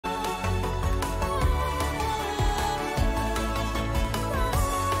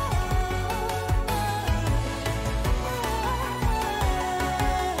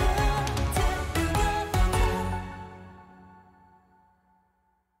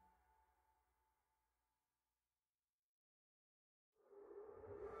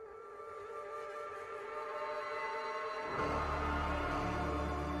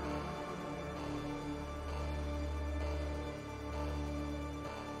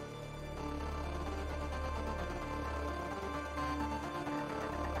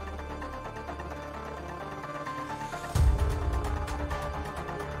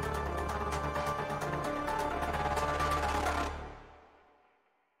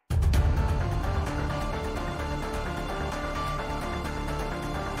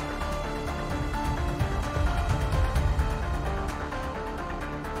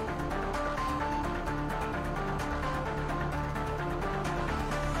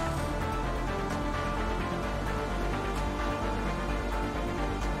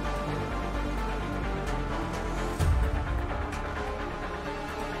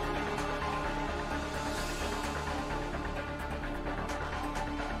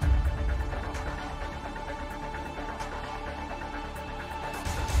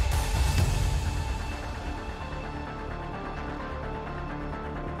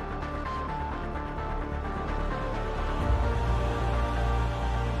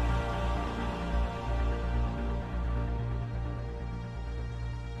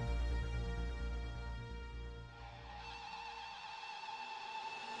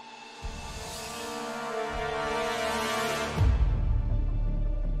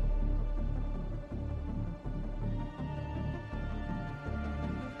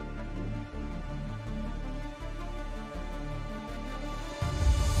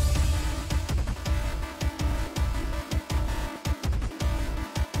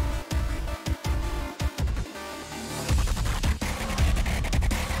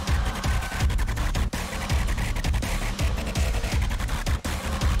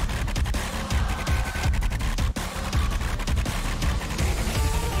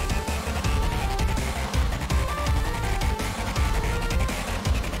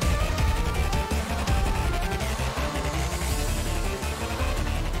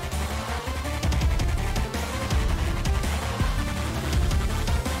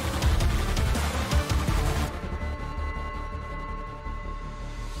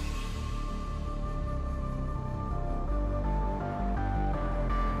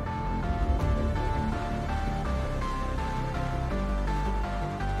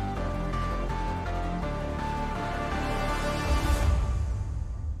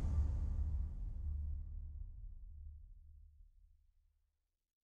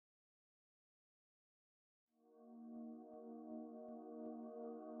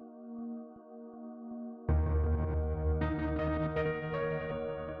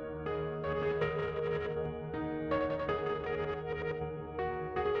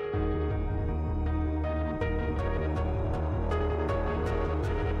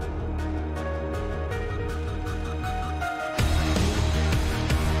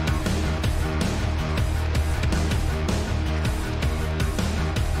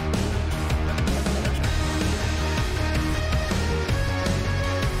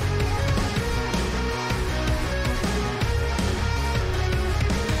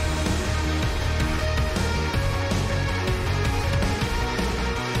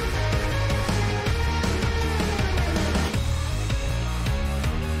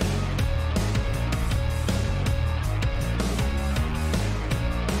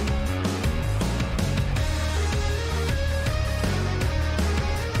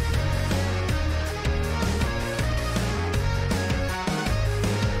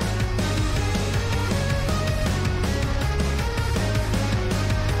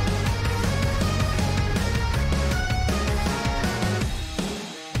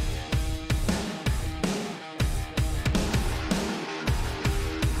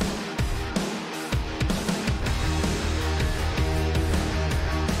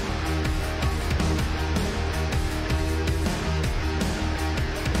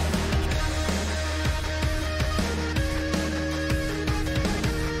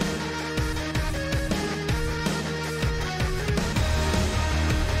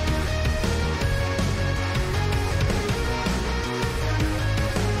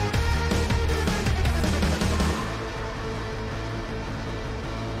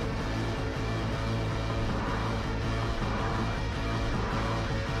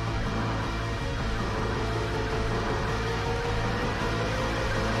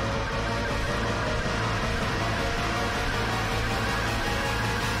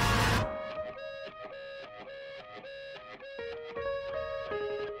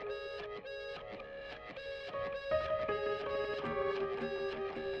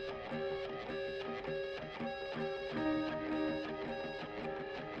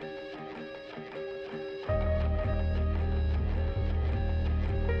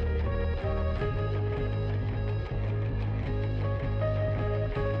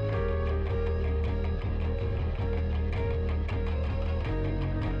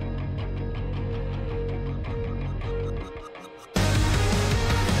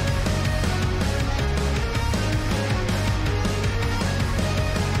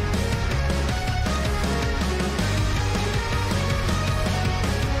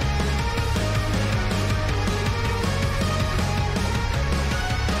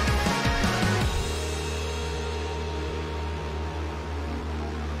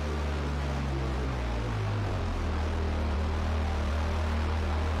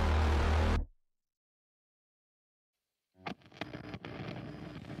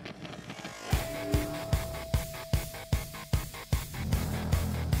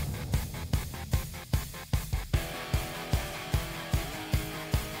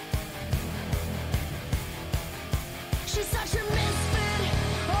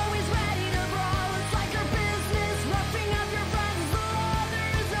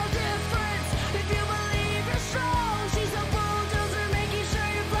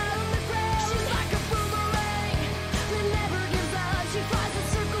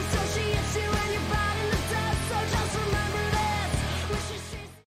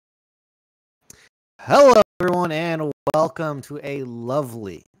Hello, everyone, and welcome to a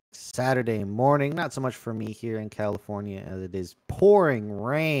lovely Saturday morning. Not so much for me here in California as it is pouring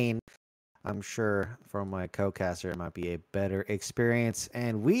rain. I'm sure for my co-caster it might be a better experience.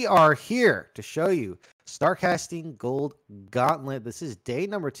 And we are here to show you Starcasting Gold Gauntlet. This is day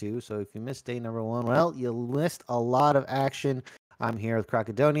number 2, so if you missed day number 1, well, you missed a lot of action. I'm here with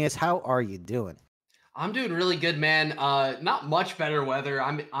Krakadonius. How are you doing? I'm doing really good, man. Not much better weather.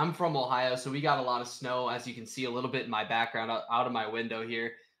 I'm from Ohio, so we got a lot of snow, as you can see a little bit in my background out of my window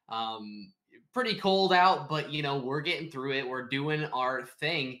here. Pretty cold out, but we're getting through it. We're doing our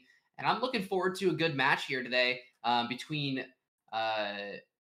thing, and I'm looking forward to a good match here today between uh,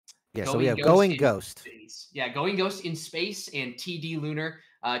 So we Going have Ghost Going in Ghost. Space. Yeah, Going Ghost in Space and TD Lunar.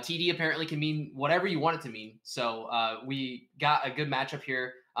 TD apparently can mean whatever you want it to mean. So we got a good matchup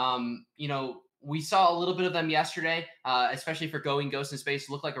here. We saw a little bit of them yesterday, especially for Going Ghost in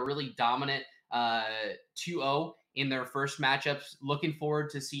Space. Looked like a really dominant 2-0 in their first matchups. Looking forward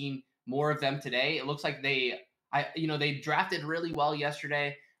to seeing more of them today. It looks like they drafted really well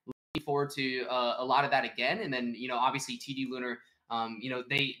yesterday. Looking forward to a lot of that again. And then, obviously TD Lunar,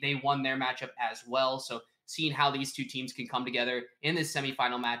 they won their matchup as well. So seeing how these two teams can come together in this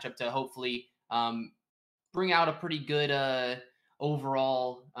semifinal matchup to hopefully bring out a pretty good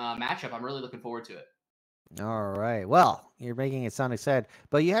overall matchup. I'm really looking forward to it. All right. Well, you're making it sound excited,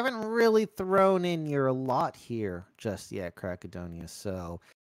 but you haven't really thrown in your lot here just yet, Krakadonius. So,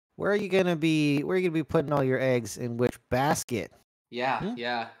 where are you gonna be? Where are you gonna be putting all your eggs in which basket? Yeah, Hmm?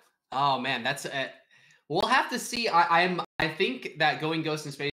 yeah. Oh man, we'll have to see. I think that Going Ghost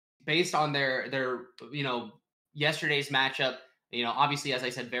in Space, based on their yesterday's matchup, obviously, as I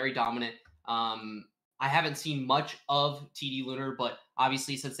said, very dominant. I haven't seen much of TD Lunar, but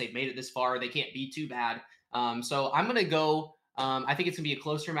obviously since they've made it this far, they can't be too bad. So I'm gonna go. I think it's gonna be a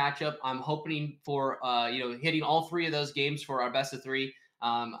closer matchup. I'm hoping for hitting all 3 of those games for our best of 3.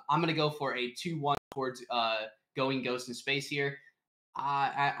 I'm gonna go for a 2-1 towards Going Ghost in Space here.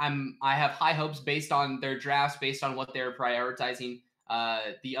 I have high hopes based on their drafts, based on what they're prioritizing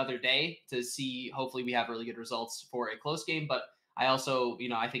the other day to see. Hopefully, we have really good results for a close game. But I also,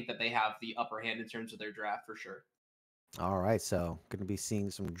 I think that they have the upper hand in terms of their draft for sure. All right. So, gonna be seeing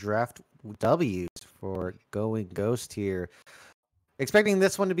some draft W's for Going Ghost here. Expecting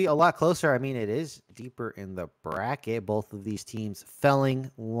this one to be a lot closer. I mean, it is deeper in the bracket. Both of these teams felling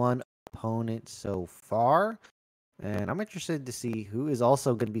one opponent so far. And I'm interested to see who is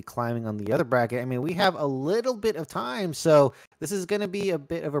also going to be climbing on the other bracket. I mean, we have a little bit of time, so this is going to be a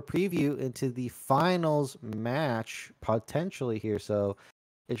bit of a preview into the finals match potentially here. So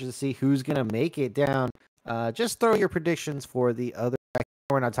interested to see who's going to make it down. Just throw your predictions for the other bracket.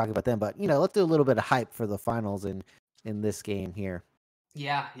 We're not talking about them, but let's do a little bit of hype for the finals in this game here.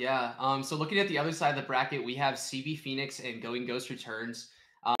 Yeah, yeah. So looking at the other side of the bracket, we have CB Phoenix and Going Ghost Returns.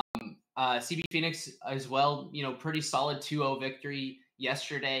 CB Phoenix as well, pretty solid 2-0 victory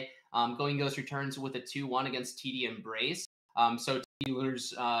yesterday. Going Ghost returns with a 2-1 against TD Embrace. So TD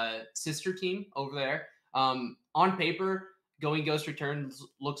Lunar's sister team over there. On paper, Going Ghost returns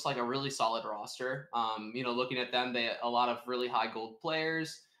looks like a really solid roster. Looking at them, a lot of really high gold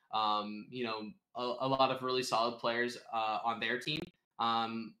players. A lot of really solid players on their team.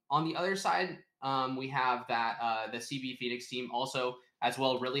 On the other side, we have that the CB Phoenix team also as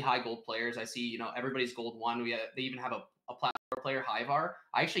well, really high gold players. I see, everybody's gold 1. They even have a platform player, Hyvar.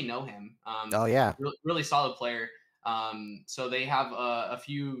 I actually know him. Oh yeah, Really solid player. So they have a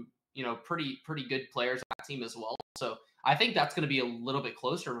few, pretty good players on that team as well. So I think that's going to be a little bit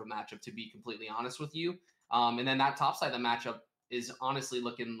closer of a matchup, to be completely honest with you. And then that top side of the matchup is honestly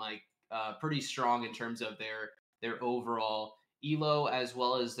looking like pretty strong in terms of their overall elo, as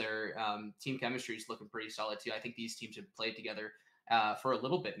well as their team chemistry is looking pretty solid too. I think these teams have played together for a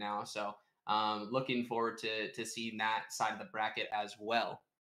little bit now. So looking forward to seeing that side of the bracket as well.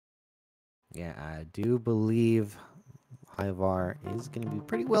 yeah, I do believe Hyvar is going to be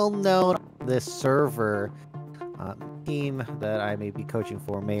pretty well known on this server. Team that I may be coaching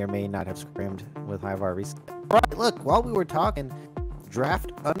for may or may not have scrimmed with Hyvar recently. Right, look, while we were talking,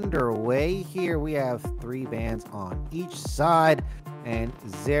 draft underway here. We have 3 bands on each side, and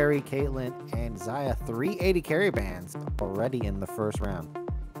Zeri, Caitlyn, and Zaya 380 carry bands already in the first round.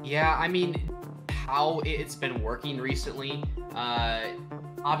 Yeah, I mean, how it's been working recently,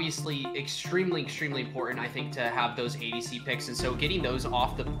 obviously extremely important, I think, to have those ADC picks. And so getting those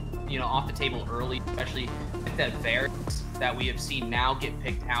off the table early, especially with that variants that we have seen now get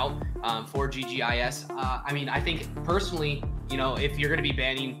picked out for GGIS. I mean, I think personally you know, if you're going to be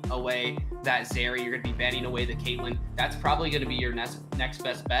banning away that Zeri, you're going to be banning away the Caitlyn, that's probably going to be your next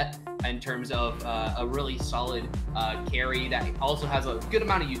best bet in terms of a really solid carry that also has a good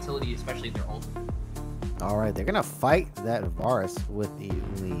amount of utility, especially if they're ult. All right, they're gonna fight that Varus with the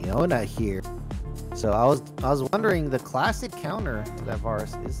Leona here. So I was wondering, the classic counter to that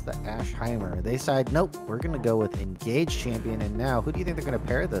Varus is the Ashheimer. They decide, nope, we're gonna go with Engage Champion. And now, who do you think they're gonna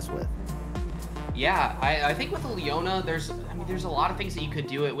pair this with? Yeah, I think with the Leona, there's a lot of things that you could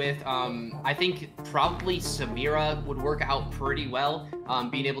do it with. I think probably Samira would work out pretty well,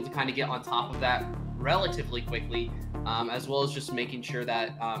 being able to kind of get on top of that relatively quickly, as well as just making sure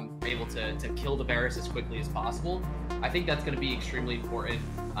that you're able to kill the Varus as quickly as possible. I think that's going to be extremely important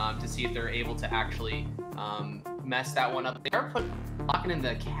to see if they're able to actually mess that one up. They are locking in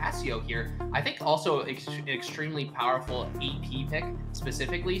the Cassio here. I think also extremely powerful AP pick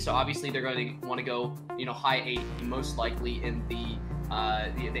specifically. So obviously they're going to want to go, you know, high 80, most likely in the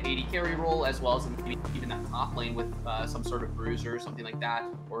 80 carry role, as well as maybe even that top lane with some sort of bruiser or something like that,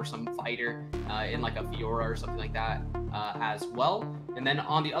 or some fighter in like a Fiora or something like that as well. And then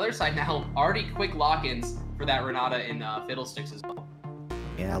on the other side now, already quick lock-ins for that Renata and Fiddlesticks as well.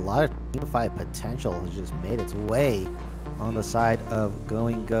 Yeah, a lot of teamfight potential has just made its way on the side of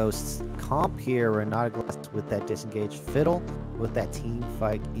Going Ghost's comp here. Renata Glass with that disengaged Fiddle, with that team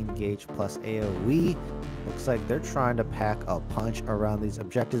fight engage plus AoE. Looks like they're trying to pack a punch around these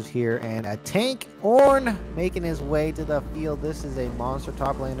objectives here. And a tank, Ornn, making his way to the field. This is a monster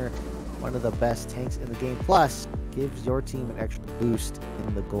top laner, one of the best tanks in the game. Plus, gives your team an extra boost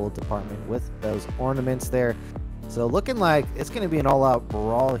in the gold department with those ornaments there. So looking like it's going to be an all-out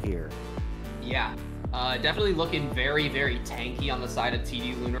brawl here. Yeah, definitely looking very, very tanky on the side of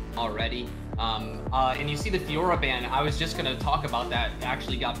TD Lunar already. And you see the Fiora ban. I was just going to talk about that. It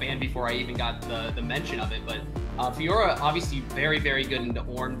actually got banned before I even got the mention of it. But Fiora, obviously very, very good into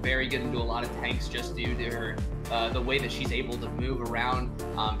Ornn, very good into a lot of tanks just due to her the way that she's able to move around,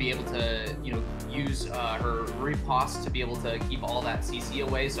 be able to, you know, use her riposte to be able to keep all that CC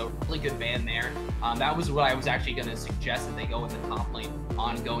away. So really good ban there. That was what I was actually going to suggest, that they go in the top lane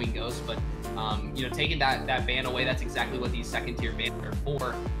on Going Ghost. But you know, taking that ban away, that's exactly what these second tier bans are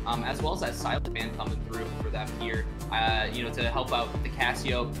for, as well as that silent ban coming through for them here, you know, to help out the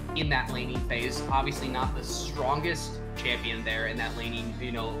Cassio in that laning phase. Obviously not the strongest champion there in that laning,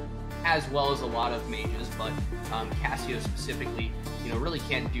 you know, as well as a lot of mages, but Cassio specifically, you know, really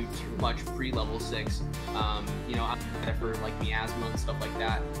can't do too much pre-level 6, you know, for like miasma and stuff like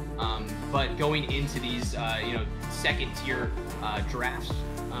that. But going into these, you know, second tier drafts,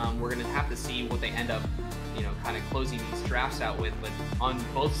 we're gonna have to see what they end up, you know, kind of closing these drafts out with. But on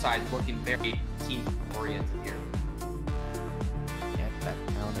both sides, looking very team oriented here. Yeah, that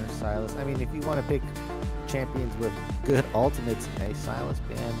counter Silas. I mean, if you want to pick champions with good ultimates, a Silas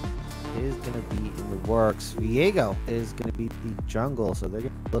ban is going to be in the works. Viego is going to be the jungle, so they're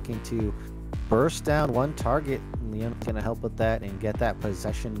looking to burst down one target. Leon's going to help with that and get that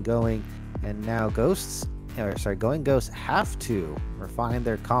possession going. And now Going Ghosts have to refine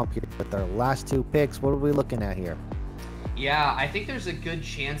their comp here with their last two picks. What are we looking at here? Yeah, I think there's a good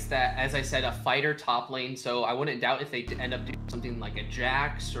chance that, as I said, a fighter top lane. So I wouldn't doubt if they end up doing something like a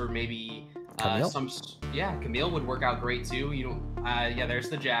Jax or maybe Camille would work out great too. You know, yeah, there's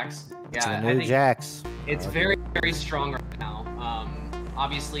the Jax. Yeah, I think Jax. It's very, very strong right now.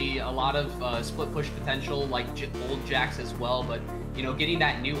 Obviously, a lot of split push potential, like old Jax as well. But you know, getting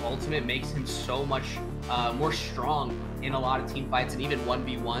that new ultimate makes him so much more strong in a lot of team fights and even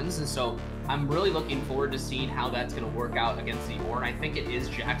 1v1s. And so I'm really looking forward to seeing how that's going to work out against the Ornn. I think it is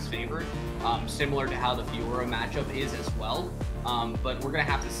Jack's favorite, similar to how the Fiora matchup is as well. But we're going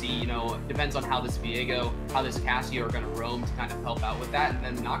to have to see, you know, depends on how this Viego, how this Cassio are going to roam to kind of help out with that. And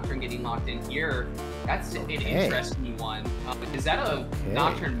then Nocturne getting locked in here, that's an interesting one. Is that a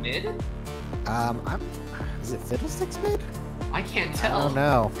Nocturne mid? Is it Fiddlesticks mid? I can't tell. I don't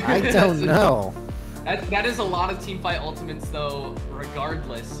know. I don't know. That is a lot of teamfight ultimates though,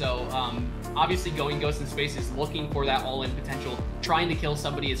 regardless. So obviously Going Ghost in Space is looking for that all-in potential, trying to kill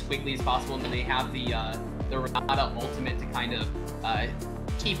somebody as quickly as possible, and then they have the Renata ultimate to kind of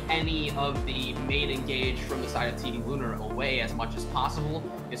keep any of the main engage from the side of TD Lunar away as much as possible,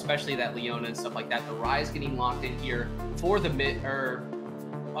 especially that Leona and stuff like that. The Rise getting locked in here for the mid, or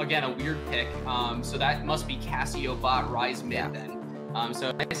again, a weird pick. So that must be Cassio bot Rise mid then.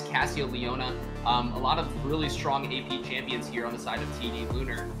 So I guess Cassio, Leona, a lot of really strong AP champions here on the side of TD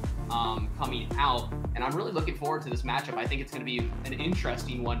Lunar coming out, and I'm really looking forward to this matchup. I think it's going to be an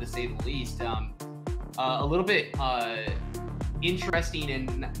interesting one to say the least. A little bit interesting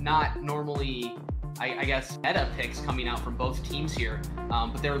and not normally I guess, meta picks coming out from both teams here,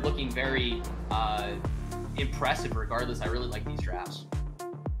 but they're looking very impressive regardless. I really like these drafts.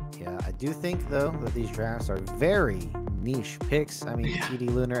 Yeah, I do think, though, that these drafts are very niche picks. I mean, TD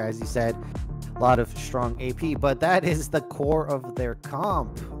Lunar, as you said, a lot of strong AP, but that is the core of their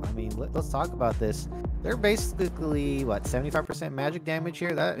comp. I mean, let's talk about this. They're basically, what, 75% magic damage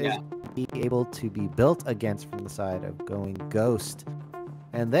here? That is able to be built against from the side of Going Ghost.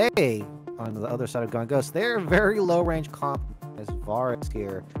 And they, on the other side of Going Ghost, they're very low range comp as Varus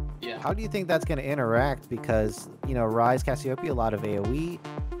here. Yeah. How do you think that's going to interact? Because, you know, Rise, Cassiopeia, a lot of AoE,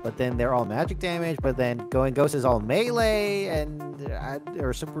 but then they're all magic damage, but then Going Ghost is all melee and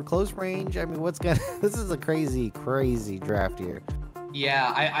or super close range. I mean, this is a crazy draft here.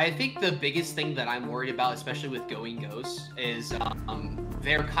 Yeah, I think the biggest thing that I'm worried about, especially with Going Ghost, is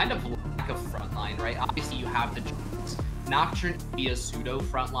their kind of lack of frontline, right? Obviously, you have the Nocturne to be a pseudo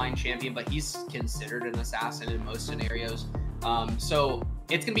frontline champion, but he's considered an assassin in most scenarios. So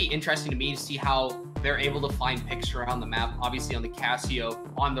it's going to be interesting to me to see how they're able to find picks around the map. Obviously on the Cassio,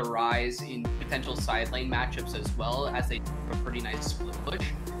 on the Rise, in potential side lane matchups as well, as they do a pretty nice split push.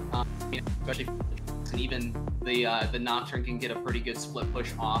 Especially and even the Nocturne can get a pretty good split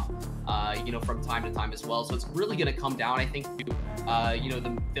push off, from time to time as well. So it's really going to come down, I think, to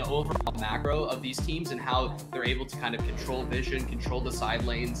the overall macro of these teams and how they're able to kind of control vision, control the side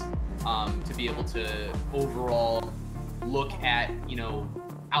lanes, to be able to overall look at,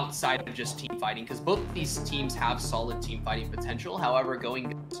 outside of just team fighting, because both of these teams have solid team fighting potential. However, Going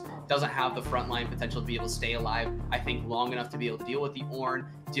Ghost doesn't have the frontline potential to be able to stay alive, I think, long enough to be able to deal with the Ornn,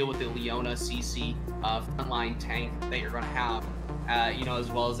 deal with the Leona CC frontline tank that you're going to have,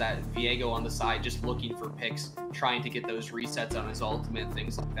 as well as that Viego on the side, just looking for picks, trying to get those resets on his ultimate,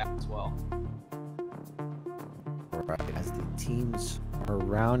 things like that as well. Right, as the teams are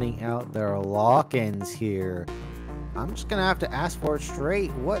rounding out their lock-ins here, I'm just gonna have to ask for it straight.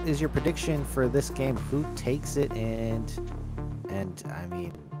 What is your prediction for this game? Who takes it, and I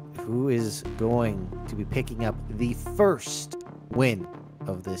mean, who is going to be picking up the first win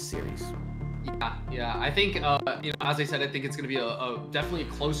of this series? Yeah. I think, as I said, I think it's gonna be definitely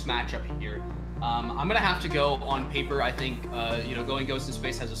a close matchup here. I'm gonna have to go on paper. I think, Going Ghost in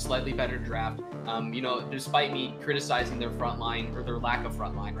Space has a slightly better draft. Despite me criticizing their front line, or their lack of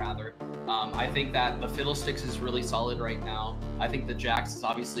front line rather, I think that the Fiddlesticks is really solid right now. I think the Jax is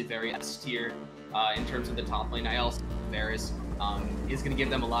obviously very S tier in terms of the top lane. I also think Varus is going to give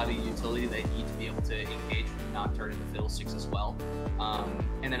them a lot of utility they need to be able to engage with Nocturne and the Fiddlesticks as well.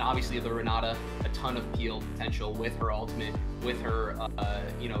 And then obviously the Renata, a ton of peel potential with her ultimate, with her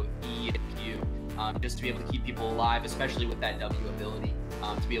E and Q, just to be able to keep people alive, especially with that W ability,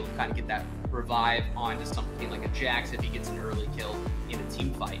 to be able to kind of get that revive onto something like a Jax if he gets an early kill in a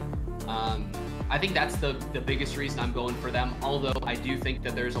team fight. I think that's the biggest reason I'm going for them, although I do think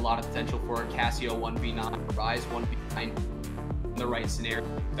that there's a lot of potential for Cassio 1v9, Rise 1v9 in the right scenario,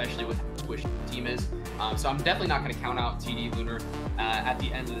 especially with how squishy the team is. So I'm definitely not going to count out TD Lunar at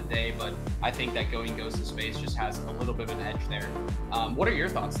the end of the day, but I think that Going Ghost in Space just has a little bit of an edge there. What are your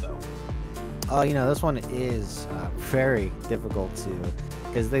thoughts, though? This one is very difficult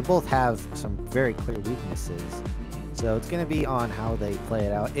because they both have some very clear weaknesses. So it's going to be on how they play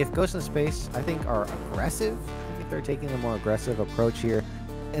it out. If Ghost in Space, I think, are aggressive, I think they're taking a more aggressive approach here.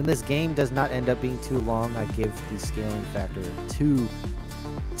 And this game does not end up being too long. I give the scaling factor to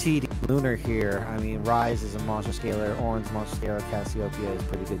TD Lunar here. I mean, Rise is a monster scaler, Ornn's monster scaler, Cassiopeia is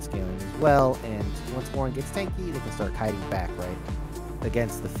pretty good scaling as well. And once Ornn gets tanky, they can start kiting back, right,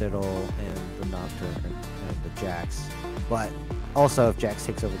 against the Fiddle and the Nocturne and the Jax. But also, if Jax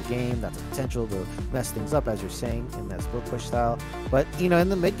takes over the game, that's a potential to mess things up, as you're saying, in that split push style. But, in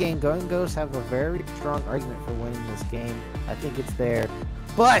the mid game, Going Ghosts have a very strong argument for winning this game. I think it's there.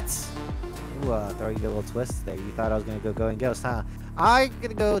 But, throwing a little twist there. You thought I was going to go Going Ghost, huh? I'm going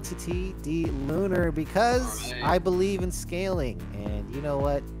to go to TD Lunar because I believe in scaling. And you know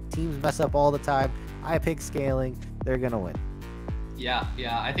what? Teams mess up all the time. I pick scaling. They're going to win. Yeah,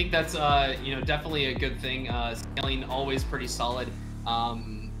 I think that's definitely a good thing. Scaling always pretty solid,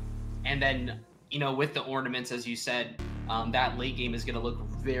 and then with the ornaments, as you said, that late game is going to look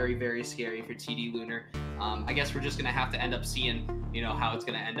very, very scary for TD Lunar. I guess we're just going to have to end up seeing how it's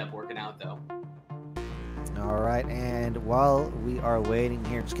going to end up working out, though. All right, and while we are waiting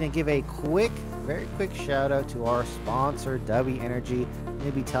here, just going to give a very quick shout out to our sponsor, W Energy. I'm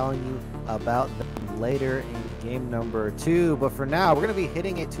going to be telling you about them later in game number 2, but for now, we're going to be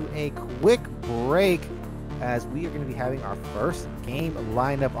hitting it to a quick break. as we are going to be having our first game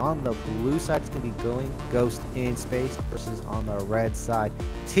lined up. On the blue side, it's going to be Going Ghost in Space versus on the red side,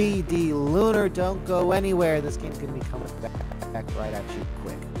 TD Lunar. Don't go anywhere. This game's going to be coming back right at you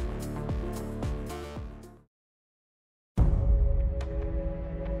quick.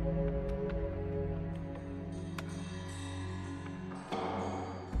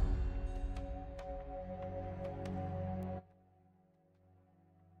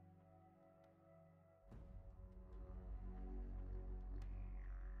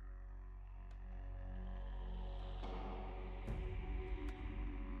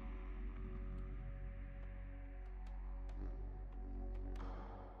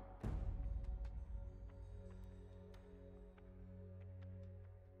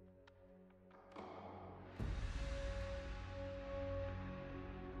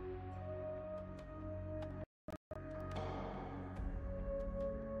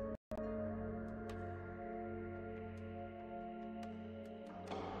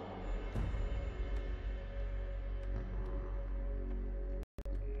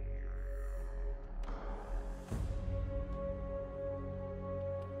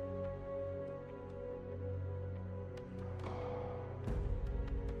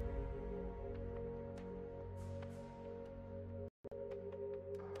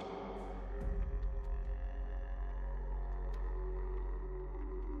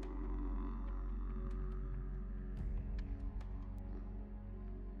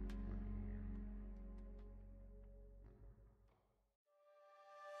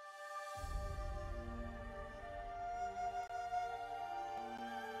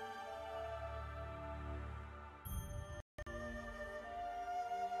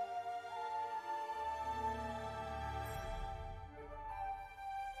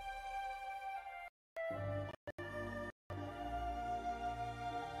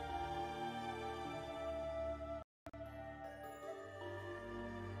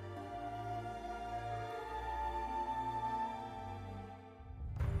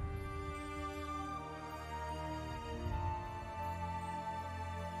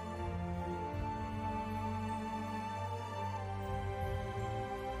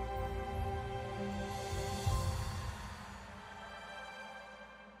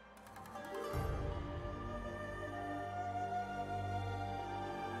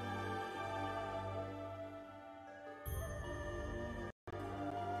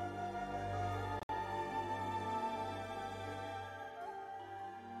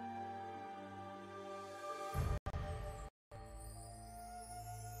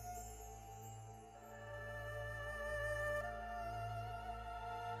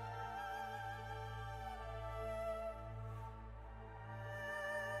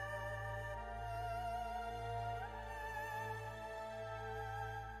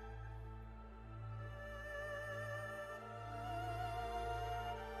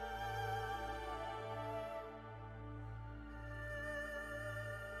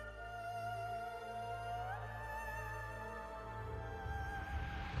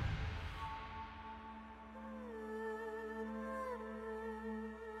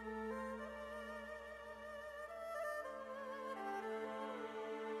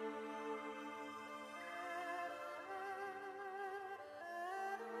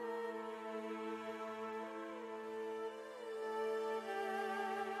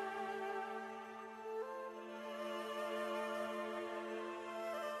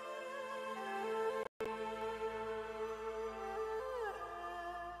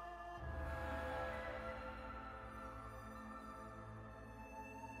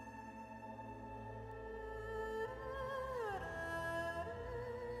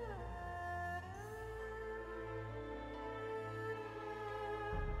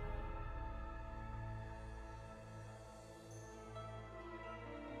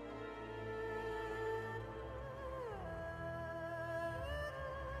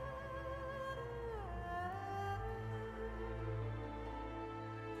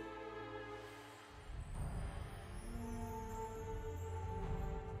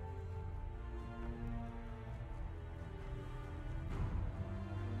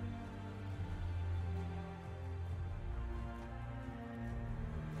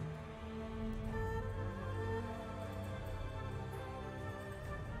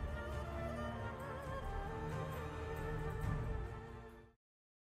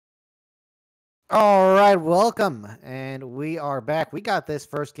 All right, welcome. And we are back. We got this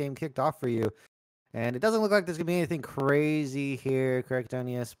first game kicked off for you. And it doesn't look like there's going to be anything crazy here.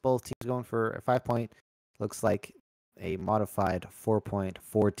 Krakadonius, both teams going for a 5-point. Looks like a modified 4-point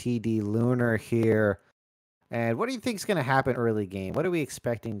for TD Lunar here. And what do you think is going to happen early game? What are we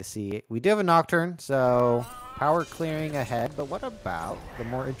expecting to see? We do have a Nocturne, so power clearing ahead. But what about the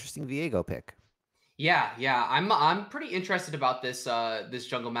more interesting Viego pick? Yeah. I'm pretty interested about this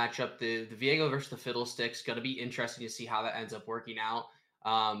jungle matchup. The Viego versus the Fiddlesticks gonna be interesting to see how that ends up working out.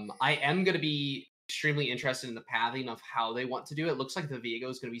 I am gonna be extremely interested in the pathing of how they want to do it. It looks like the Viego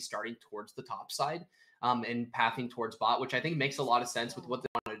is gonna be starting towards the top side, and pathing towards bot, which I think makes a lot of sense with what they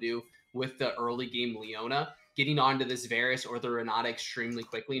want to do with the early game Leona, getting onto this Varus or the Renata extremely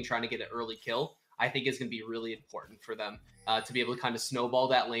quickly and trying to get an early kill. I think is going to be really important for them to be able to kind of snowball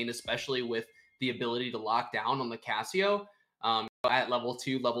that lane, especially with the ability to lock down on the Casio at level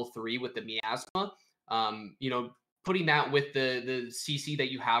 2, level 3 with the Miasma. Putting that with the CC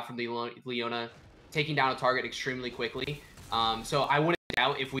that you have from the Leona, taking down a target extremely quickly. So I wouldn't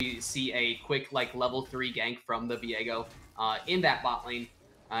doubt if we see a quick like level 3 gank from the Viego in that bot lane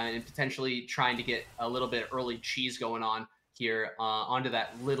and potentially trying to get a little bit early cheese going on here onto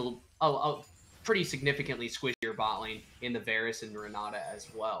that little, pretty significantly squishier bot lane in the Varus and Renata as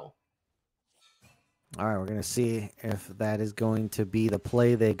well. All right, we're going to see if that is going to be the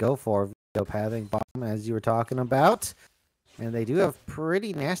play they go for. Viego pathing bottom, as you were talking about. And they do have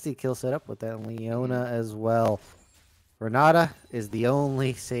pretty nasty kill setup with that Leona as well. Renata is the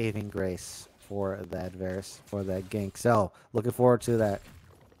only saving grace for that Varus, for that gank. So, looking forward to that.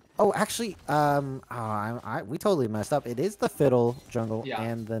 Oh, actually, we totally messed up. It is the Fiddle jungle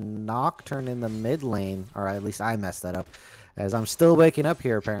and the Nocturne in the mid lane. Or at least I messed that up, as I'm still waking up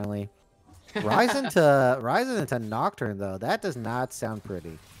here, apparently. Rising into Nocturne, though. That does not sound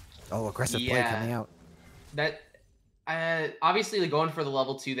pretty. Oh, aggressive play coming out. That obviously like, going for the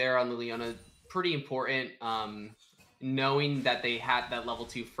level 2 there on the Leona, pretty important. Knowing that they had that level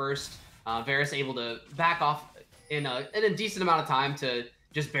 2 first, Varus able to back off in a decent amount of time to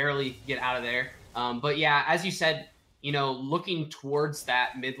just barely get out of there. But yeah, as you said, looking towards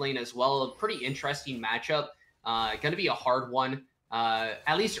that mid lane as well, a pretty interesting matchup. Going to be a hard one.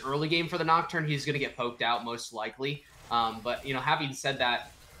 At least early game for the Nocturne, he's going to get poked out most likely. But having said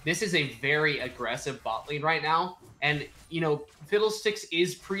that, this is a very aggressive bot lane right now. And, Fiddlesticks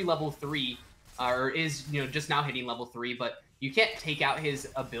is pre-level 3, or is, just now hitting level 3, but you can't take out his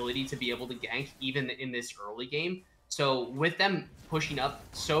ability to be able to gank even in this early game. So with them pushing up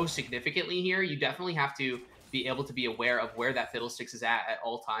so significantly here, you definitely have to be able to be aware of where that Fiddlesticks is at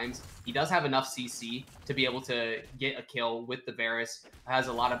all times. He does have enough CC to be able to get a kill with the Varus. Has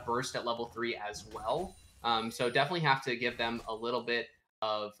a lot of burst at level 3 as well. So definitely have to give them a little bit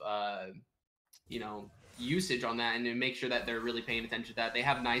of, usage on that and make sure that they're really paying attention to that. They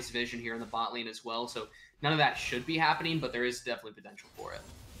have nice vision here in the bot lane as well. So none of that should be happening, but there is definitely potential for it.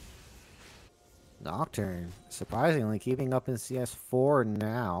 Nocturne, surprisingly, keeping up in CS4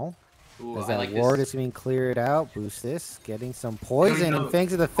 now. Ooh, as that like ward this. is being cleared out. Boost this, getting some poison and fangs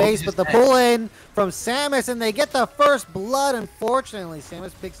to the face, but the pull in from Samus, and they get the first blood. Unfortunately,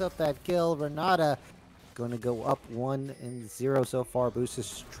 Samus picks up that kill. Renata going to go up 1-0 so far. Boost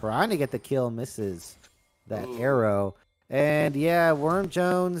is trying to get the kill, misses that arrow. And yeah, Worm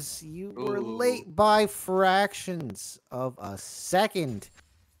Jones, you were late by fractions of a second.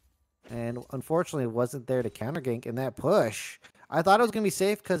 And unfortunately, it wasn't there to counter gank in that push. I thought it was going to be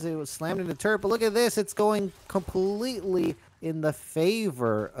safe because it was slammed into turret, but look at this. It's going completely in the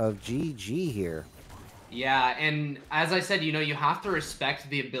favor of GG here. Yeah, and as I said, you have to respect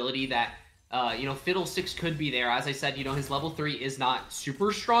the ability that, Fiddlesticks could be there. As I said, his level 3 is not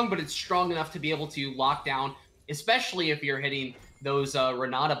super strong, but it's strong enough to be able to lock down, especially if you're hitting those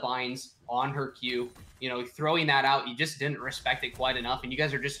Renata binds on her Q. Throwing that out, you just didn't respect it quite enough, and you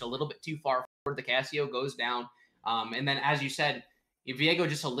guys are just a little bit too far forward. The Casio goes down. And then, as you said, Viego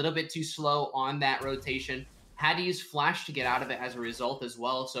just a little bit too slow on that rotation. Had to use Flash to get out of it as a result as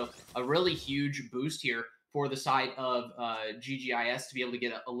well. So a really huge boost here for the side of GGIS to be able to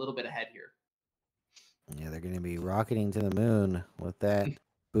get a little bit ahead here. Yeah, they're going to be rocketing to the moon with that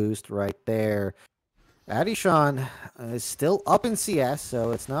boost right there. Adishan is still up in CS,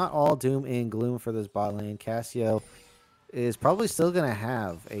 so it's not all doom and gloom for this bot lane. Casio is probably still going to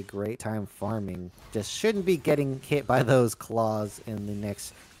have a great time farming. Just shouldn't be getting hit by those claws in the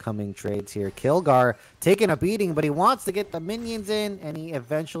next coming trades here. Kilgar taking a beating, but he wants to get the minions in, and he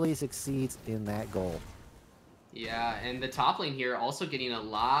eventually succeeds in that goal. Yeah, and the top lane here also getting a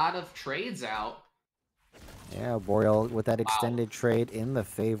lot of trades out. Yeah, Boreal with that extended trade in the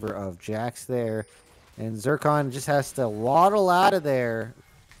favor of Jax there. And Zircon just has to waddle out of there.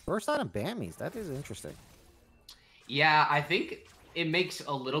 Burst out of Bammies. That is interesting. Yeah, I think it makes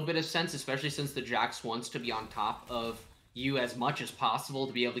a little bit of sense, especially since the Jax wants to be on top of you as much as possible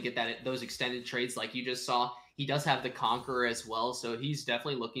to be able to get those extended trades like you just saw. He does have the Conqueror as well, so he's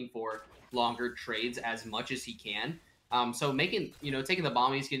definitely looking for longer trades as much as he can. So making, taking the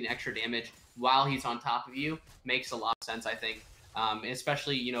bomb, he's getting extra damage while he's on top of you makes a lot of sense, I think.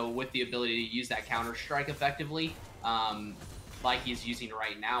 Especially, with the ability to use that counter strike effectively, like he's using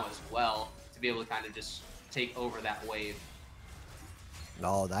right now as well, to be able to kind of just take over that wave.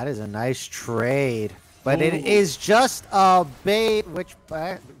 Oh, that is a nice trade. But it is just a bait, which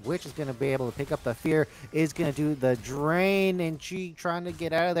is going to be able to pick up the fear, is going to do the drain, and Chi trying to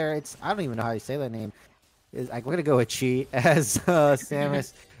get out of there. I don't even know how you say that name. I'm going to go with Chi as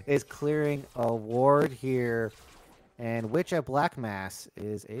Samus is clearing a ward here. And Witch at Black Mass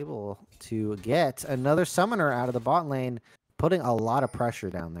is able to get another summoner out of the bot lane, putting a lot of pressure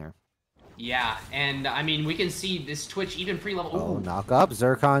down there. Yeah, and I mean, we can see this Twitch even pre-level. Oh, knock up.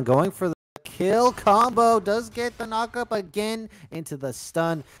 Zircon going for the kill combo. Does get the knock up again into the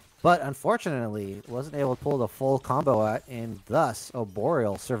stun, but unfortunately wasn't able to pull the full combo out, and thus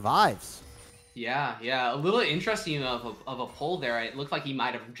Boreal survives. Yeah, a little interesting of a pull there. It looked like he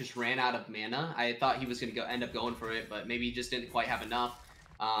might have just ran out of mana. I thought he was going to end up going for it, but maybe he just didn't quite have enough.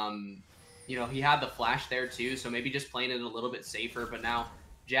 He had the flash there too, so maybe just playing it a little bit safer. But now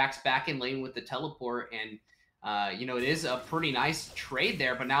Jack's back in lane with the teleport, and it is a pretty nice trade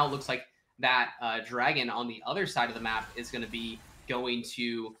there. But now it looks like that dragon on the other side of the map is going to be going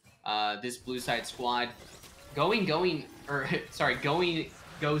to this blue side squad. Going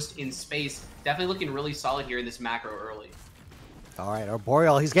Ghost in space. Definitely looking really solid here in this macro early. All right,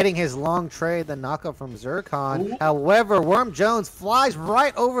 Boreal, he's getting his long trade, the knockup from Zircon. Ooh. However, Worm Jones flies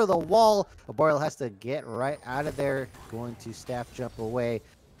right over the wall. Boreal has to get right out of there, going to staff jump away.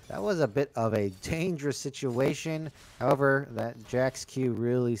 That was a bit of a dangerous situation. However, that Jax Q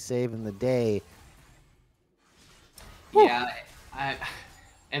really saving the day. Yeah,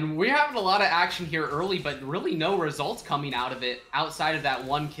 and we're having a lot of action here early, but really no results coming out of it outside of that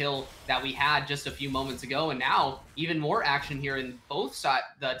one kill that we had just a few moments ago. And now even more action here in both sides,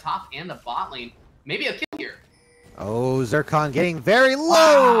 the top and the bot lane. Maybe a kill here. Oh, Zircon getting very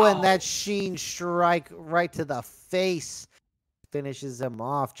low, and that Sheen strike right to the face finishes him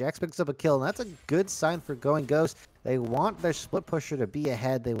off. Jax picks up a kill, and that's a good sign for Going Ghost. They want their split pusher to be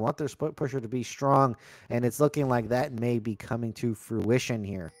ahead. They want their split pusher to be strong, and it's looking like that may be coming to fruition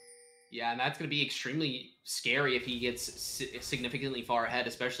here. Yeah, and that's going to be extremely scary if he gets significantly far ahead,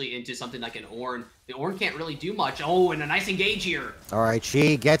 especially into something like an Ornn. The Ornn can't really do much. Oh, and a nice engage here. All right,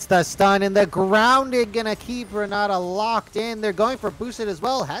 she gets the stun, and the grounded going to keep Renata locked in. They're going for boosted as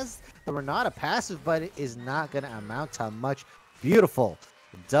well. Has the Renata passive, but it is not going to amount to much. Beautiful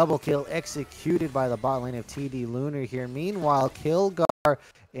double kill executed by the bot lane of TD Lunar here. Meanwhile, Kilgar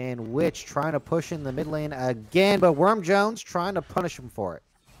and Witch trying to push in the mid lane again, but Worm Jones trying to punish him for it.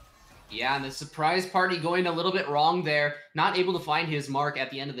 Yeah, and the surprise party going a little bit wrong there. Not able to find his mark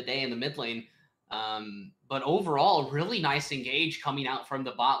at the end of the day in the mid lane. But overall, really nice engage coming out from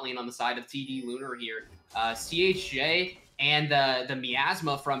the bot lane on the side of TD Lunar here. CHJ and the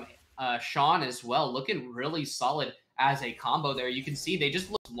miasma from Sean as well, looking really solid as a combo there. You can see they just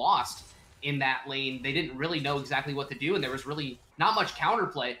looked lost in that lane. They didn't really know exactly what to do, and there was really not much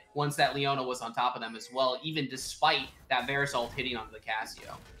counterplay once that Leona was on top of them as well, even despite that Varus ult hitting onto the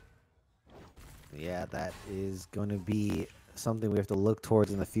Cassio. Yeah, that is going to be something we have to look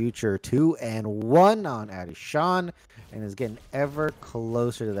towards in the future. 2-1 on Adishan, and is getting ever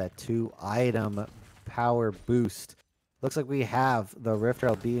closer to that 2-item power boost. Looks like we have the Rift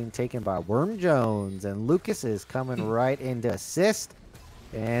Herald being taken by Worm Jones, and Lucas is coming right in to assist.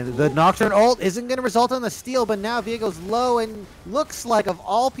 And the Nocturne ult isn't going to result on the steal, but now Viego's low, and looks like, of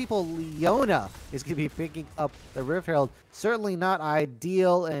all people, Leona is going to be picking up the Rift Herald. Certainly not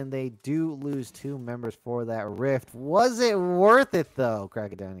ideal, and they do lose 2 members for that Rift. Was it worth it, though,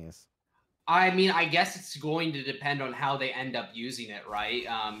 Krakadonius? I mean, I guess it's going to depend on how they end up using it, right?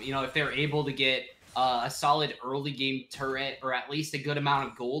 If they're able to get a solid early game turret, or at least a good amount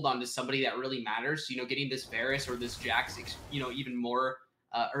of gold onto somebody that really matters, getting this Varus or this Jax, even more,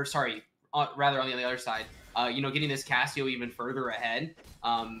 rather on the other side, getting this Cassio even further ahead,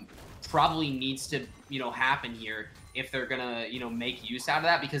 probably needs to, happen here if they're gonna, make use out of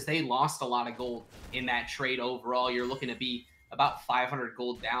that, because they lost a lot of gold in that trade overall. You're looking to be about 500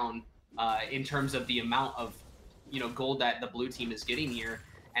 gold down in terms of the amount of, gold that the blue team is getting here.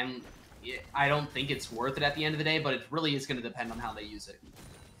 And I don't think it's worth it at the end of the day, but it really is going to depend on how they use it.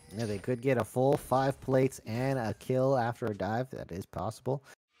 Yeah, they could get a full 5 plates and a kill after a dive. That is possible.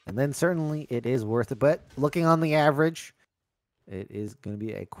 And then certainly it is worth it. But looking on the average, it is going to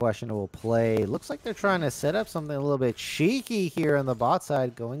be a questionable play. Looks like they're trying to set up something a little bit cheeky here on the bot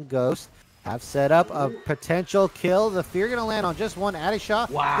side, Going Ghost. have set up a potential kill. The Fear going to land on just one added shot.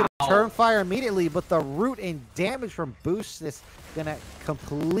 Wow. Turn fire immediately, but the root and damage from Boost is going to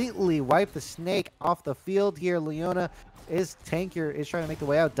completely wipe the Snake off the field here. Leona is tankier, is trying to make the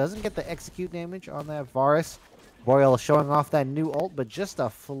way out. Doesn't get the execute damage on that Varus. Boyle showing off that new ult, but just a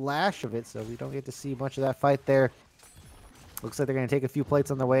flash of it, so we don't get to see much of that fight there. Looks like they're going to take a few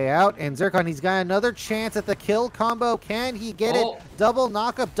plates on the way out. And Zircon, he's got another chance at the kill combo. Can he get it? Double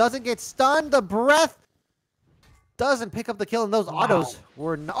knockup. Doesn't get stunned. The breath doesn't pick up the kill. And those autos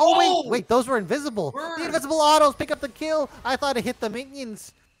were... Wait. Those were invisible. The invisible autos pick up the kill. I thought it hit the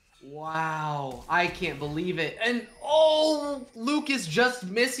minions. Wow. I can't believe it. And, Luke is just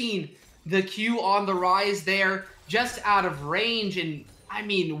missing the Q on the rise there. Just out of range. And, I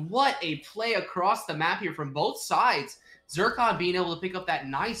mean, what a play across the map here from both sides. Zircon being able to pick up that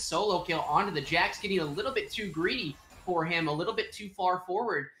nice solo kill onto the Jax, getting a little bit too greedy for him, a little bit too far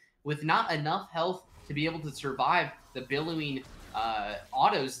forward with not enough health to be able to survive the billowing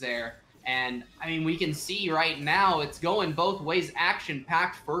autos there. And, I mean, we can see right now it's going both ways,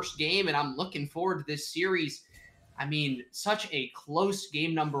 action-packed first game, and I'm looking forward to this series. I mean, such a close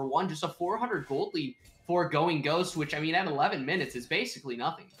game number one, just a 400 gold lead for Going Ghost, which, I mean, at 11 minutes is basically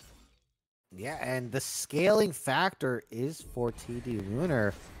nothing. Yeah, and the scaling factor is for TD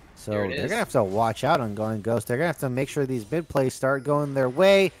Lunar. So they're going to have to watch out on Going Ghost. They're going to have to make sure these mid plays start going their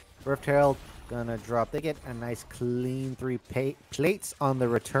way. Rift Herald going to drop. They get a nice clean 3 plates on the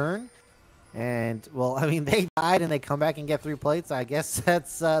return. And, well, I mean, they died and they come back and get 3 plates. I guess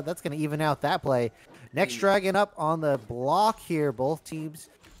that's going to even out that play. Next Dragon up on the block here. Both teams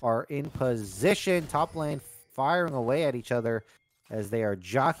are in position. Top lane firing away at each other as they are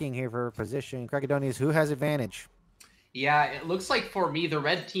jockeying here for position. Krakadonius, who has advantage? Yeah, it looks like for me, the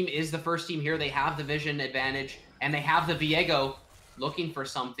red team is the first team here. They have the vision advantage, and they have the Viego looking for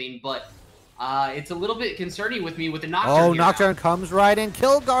something, but it's a little bit concerning with me with the Nocturne. Nocturne comes right in.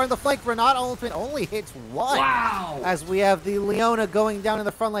 Kilgar in the flank. Renat ultimate only hits one. Wow. As we have the Leona going down in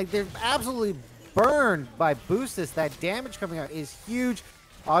the front line. They're absolutely burned by Boostus. That damage coming out is huge.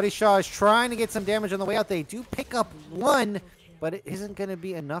 Audishaw is trying to get some damage on the way out. They do pick up one, but it isn't going to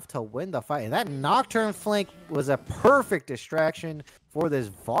be enough to win the fight. And that Nocturne flank was a perfect distraction for this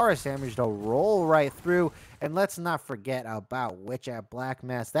Varus damage to roll right through. And let's not forget about Witch at Black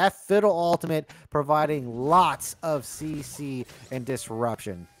Mass. That Fiddle ultimate providing lots of CC and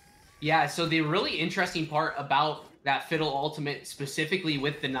disruption. Yeah, so the really interesting part about that Fiddle ultimate, specifically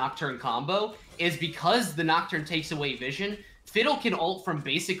with the Nocturne combo, is because the Nocturne takes away vision, Fiddle can ult from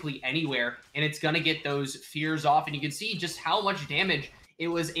basically anywhere, and it's going to get those fears off. And you can see just how much damage it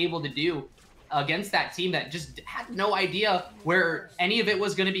was able to do against that team that just had no idea where any of it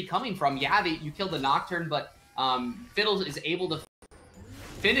was going to be coming from. Yeah, you killed the Nocturne, but Fiddle is able to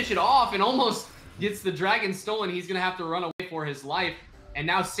finish it off and almost gets the Dragon stolen. He's going to have to run away for his life. And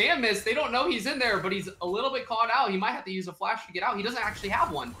now Samus, they don't know he's in there, but he's a little bit caught out. He might have to use a flash to get out. He doesn't actually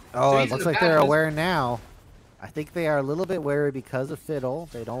have one. Oh, so it looks like they're aware now. I think they are a little bit wary because of Fiddle.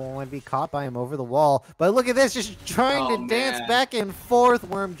 They don't want to be caught by him over the wall. But look at this, just trying to dance back and forth.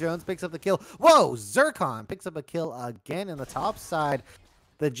 Worm Jones picks up the kill. Whoa, Zircon picks up a kill again in the top side.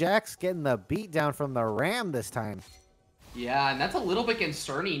 The Jax getting the beat down from the Ram this time. Yeah, and that's a little bit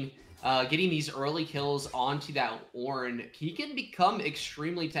concerning. Getting these early kills onto that Ornn. He can become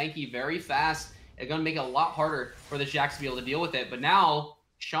extremely tanky very fast. It's going to make it a lot harder for the Jax to be able to deal with it. But now,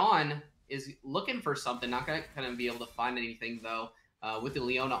 Sean is looking for something. Not going to be able to find anything, though, with the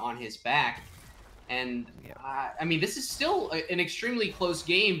Leona on his back. And, I mean, this is still an extremely close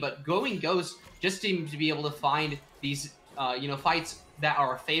game, but Going Ghost just seems to be able to find these, fights that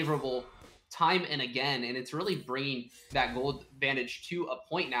are favorable time and again. And it's really bringing that gold advantage to a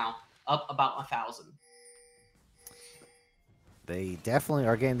point now, up about 1,000. They definitely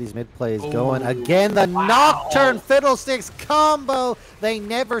are getting these mid plays going. Again, the Nocturne Fiddlesticks combo. They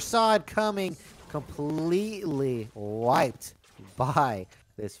never saw it coming. Completely wiped by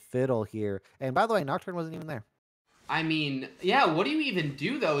this Fiddle here. And by the way, Nocturne wasn't even there. I mean, yeah, what do you even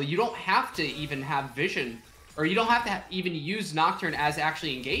do, though? You don't have to even have vision, or you don't have to even use Nocturne as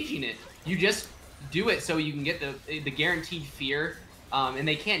actually engaging it. You just do it so you can get the guaranteed fear, and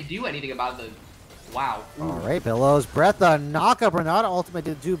they can't do anything about the... Wow. Ooh. All right, Billow's Breath, the knockup. Renata ultimate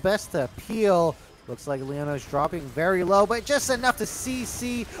to do best to peel. Looks like Leona's dropping very low, but just enough to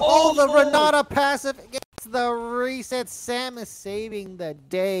CC. Oh, the Renata passive gets the reset. Samus saving the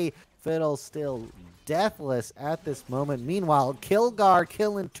day. Fiddle still deathless at this moment. Meanwhile, Kilgar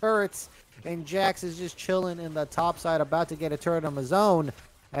killing turrets, and Jax is just chilling in the top side, about to get a turret on his own.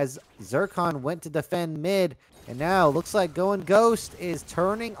 as Zircon went to defend mid. And now looks like Going Ghost is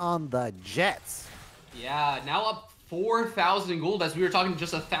turning on the Jets. Yeah, now up 4,000 gold as we were talking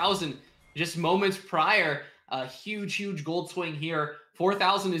just 1,000 just moments prior. A huge gold swing here.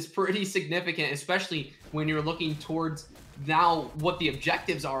 4,000 is pretty significant, especially when you're looking towards now what the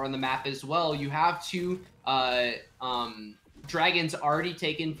objectives are on the map as well. You have two dragons already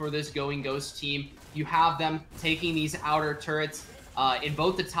taken for this Going Ghost team. You have them taking these outer turrets in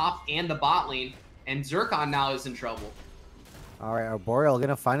both the top and the bot lane, and Zircon now is in trouble. All right, Arboreal going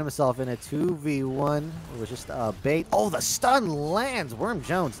to find himself in a 2v1. It was just a bait. Oh, the stun lands. Worm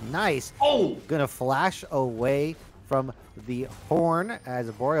Jones, nice. Oh! Going to flash away from the horn as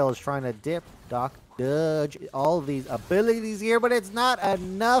Arboreal is trying to dip, dock, dodge, all of these abilities here, but it's not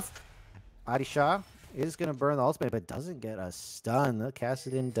enough. Adisha is going to burn the ultimate, but doesn't get a stun. The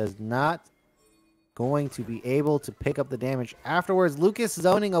Kassadin does not going to be able to pick up the damage afterwards. Lucas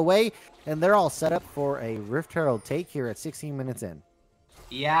zoning away, and they're all set up for a Rift Herald take here at 16 minutes in.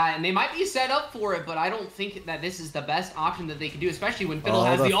 Yeah, and they might be set up for it, but I don't think that this is the best option that they can do, especially when Fiddle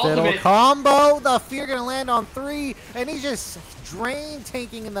has the ultimate. Combo! The Fear gonna land on 3, and he's just drain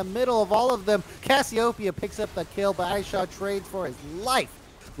tanking in the middle of all of them. Cassiopeia picks up the kill, but Aisha trades for his life.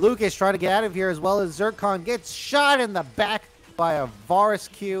 Lucas trying to get out of here, as well as Zircon gets shot in the back by a Varus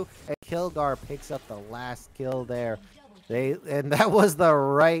Q, and Kilgar picks up the last kill there. And that was the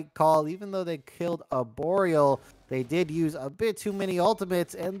right call. Even though they killed Arboreal, they did use a bit too many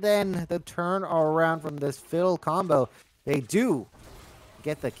ultimates, and then the turn around from this Fiddle combo, they do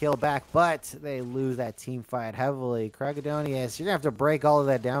get the kill back, but they lose that team fight heavily. Krakadonius, you're gonna have to break all of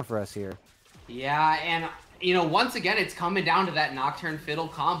that down for us here. Yeah, and you know, once again, it's coming down to that Nocturne Fiddle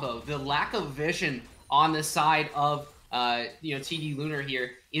combo. The lack of vision on the side of you know, TD Lunar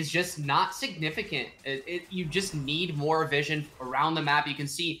here is just not significant. You just need more vision around the map. You can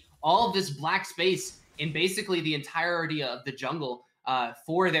see all of this black space in basically the entirety of the jungle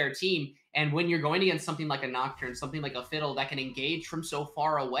for their team. And when you're going against something like a Nocturne, something like a Fiddle that can engage from so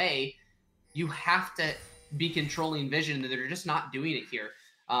far away, you have to be controlling vision, and they're just not doing it here.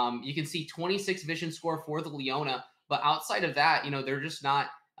 You can see 26 vision score for the Leona, but outside of that, you know, they're just not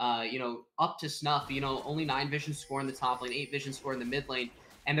you know, up to snuff. You know, only 9 vision score in the top lane, 8 vision score in the mid lane,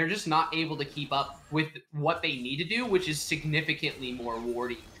 and they're just not able to keep up with what they need to do, which is significantly more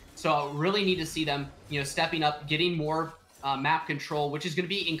warding. So I really need to see them, you know, stepping up, getting more map control, which is going to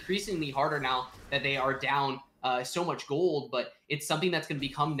be increasingly harder now that they are down so much gold, but it's something that's going to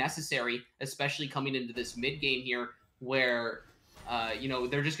become necessary, especially coming into this mid game here, where you know,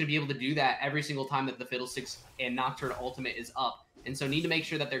 they're just going to be able to do that every single time that the Fiddlesticks and Nocturne ultimate is up. And so need to make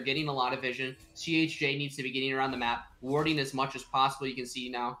sure that they're getting a lot of vision. CHJ needs to be getting around the map, warding as much as possible. You can see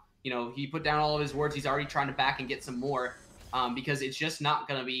now, you know, he put down all of his wards. He's already trying to back and get some more because it's just not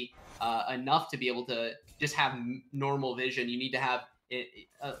going to be enough to be able to just have normal vision. You need to have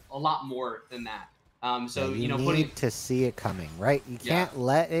a lot more than that. So, yeah, you know, need to see it coming, right? You can't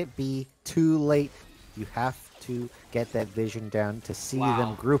let it be too late. You have to get that vision down to see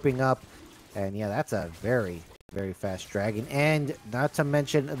them grouping up. And yeah, that's a very fast dragon. And not to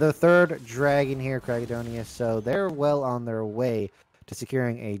mention the third dragon here, Krakadonius. So they're well on their way to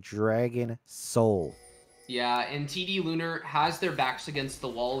securing a dragon soul. Yeah, and TD Lunar has their backs against the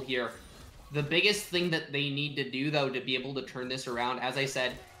wall here. The biggest thing that they need to do, though, to be able to turn this around, as I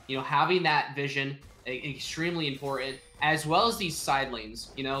said, you know, having that vision, extremely important, as well as these side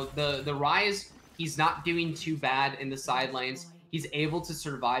lanes. You know, the Rise, he's not doing too bad in the side lanes. He's able to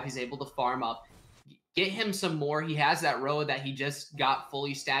survive. He's able to farm up. Get him some more. He has that road that he just got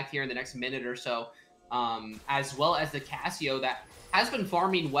fully stacked here in the next minute or so, as well as the Cassio that has been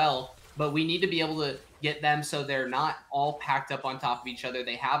farming well, but we need to be able to get them so they're not all packed up on top of each other.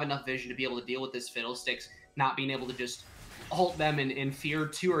 They have enough vision to be able to deal with this Fiddlesticks, not being able to just ult them in fear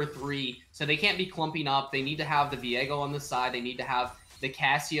 2 or 3. So they can't be clumping up. They need to have the Viego on the side. They need to have the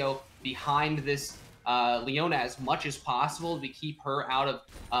Cassio behind this Leona as much as possible to keep her out of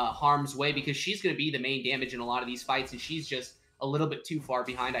harm's way, because she's going to be the main damage in a lot of these fights, and she's just a little bit too far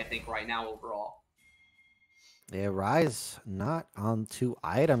behind, I think, right now overall. Yeah, Rise not on 2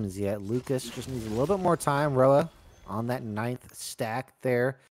 items yet. Lucas just needs a little bit more time. Roa on that 9th stack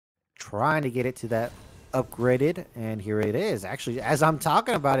there, trying to get it to that upgraded, and here it is. Actually, as I'm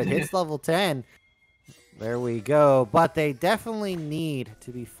talking about it, hits level 10. There we go. But they definitely need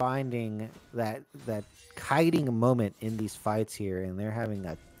to be finding that kiting moment in these fights here, and they're having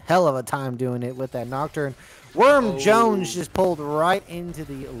a hell of a time doing it with that Nocturne. Worm Jones just pulled right into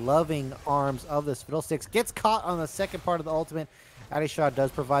the loving arms of the Fiddlesticks. Gets caught on the second part of the ultimate, Adishah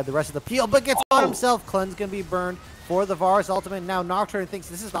does provide the rest of the peel, but gets on himself. Cleanse can be burned for the Varus ultimate. Now Nocturne thinks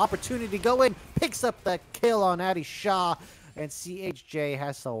this is the opportunity to go in, picks up the kill on Adishah, and CHJ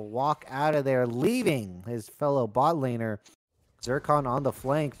has to walk out of there, leaving his fellow bot laner Zircon on the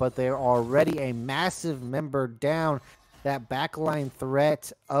flank, but they're already a massive member down. That backline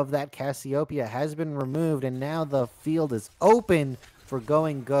threat of that Cassiopeia has been removed, and now the field is open for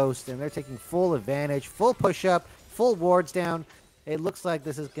Going Ghost, and they're taking full advantage, full push-up, full wards down. It looks like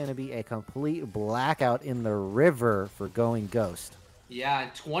this is going to be a complete blackout in the river for Going Ghost. Yeah,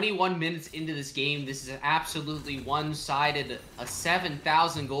 21 minutes into this game, this is absolutely one-sided. A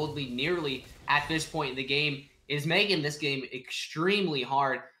 7,000 gold lead nearly at this point in the game is making this game extremely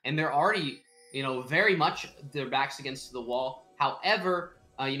hard, and they're already, very much their backs against the wall. However,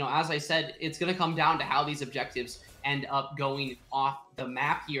 as I said, it's going to come down to how these objectives end up going off the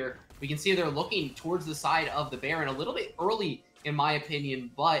map here. We can see they're looking towards the side of the Baron a little bit early, in my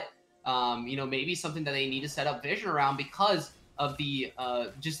opinion, but, maybe something that they need to set up vision around because of the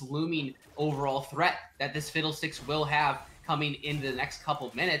just looming overall threat that this Fiddlesticks will have coming into the next couple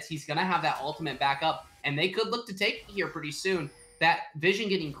of minutes. He's going to have that ultimate back up, and they could look to take it here pretty soon. That vision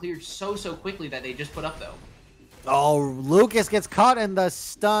getting cleared so quickly that they just put up, though. Oh, Lucas gets caught in the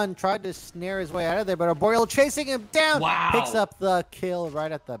stun, tried to snare his way out of there, but Arboreal chasing him down. Wow. Picks up the kill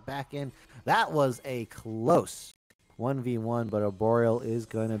right at the back end. That was a close 1v1, but Arboreal is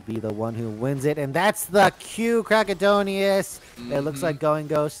going to be the one who wins it, and that's the Q, Krakadonius. It looks like Going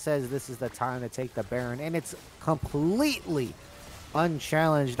Ghost says this is the time to take the Baron, and it's completely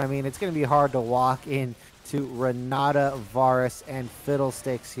unchallenged. I mean, it's going to be hard to walk in to Renata, Varus, and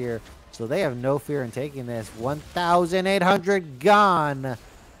Fiddlesticks here. So they have no fear in taking this. 1,800 gone.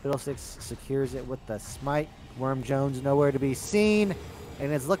 Fiddlesticks secures it with the smite. Worm Jones nowhere to be seen.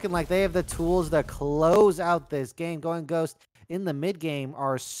 And it's looking like they have the tools to close out this game. Going Ghost in the mid game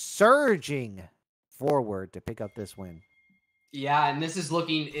are surging forward to pick up this win. Yeah, and this is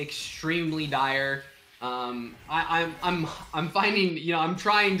looking extremely dire. I'm finding, I'm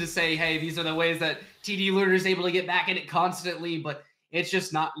trying to say, hey, these are the ways that TD Lunar is able to get back in it constantly, but it's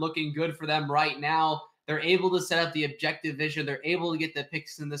just not looking good for them right now. They're able to set up the objective vision. They're able to get the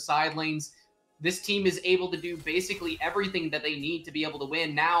picks in the side lanes. This team is able to do basically everything that they need to be able to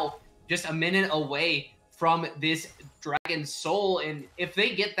win. Now, just a minute away from this Dragon Soul, and if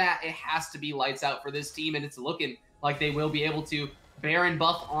they get that, it has to be lights out for this team, and it's looking like they will be able to. Baron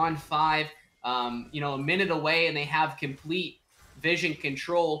buff on 5, a minute away, and they have complete vision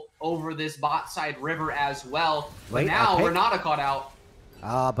control over this bot side river as well. But now Renata caught out.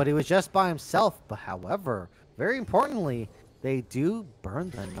 But he was just by himself. But however, very importantly, they do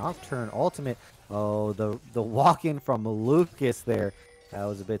burn the Nocturne ultimate. Oh, the walk-in from Lucas there. That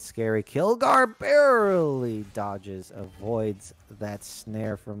was a bit scary. Kilgar barely dodges, avoids that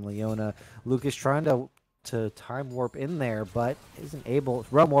snare from Leona. Lucas trying to time warp in there, but isn't able,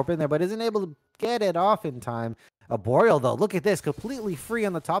 realm warp in there, but isn't able to get it off in time. Arboreal, though, look at this, completely free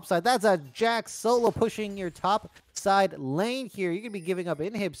on the top side. That's a Jack solo pushing your top side lane here. You're going to be giving up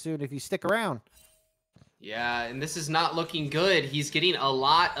inhib soon if you stick around. Yeah, and this is not looking good. He's getting a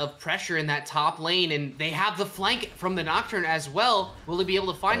lot of pressure in that top lane, and they have the flank from the Nocturne as well. Will he be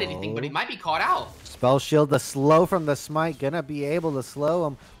able to find anything? But he might be caught out. Spell shield, the slow from the smite, gonna be able to slow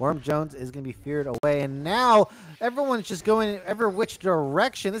him. Worm Jones is gonna be feared away, and now everyone's just going every which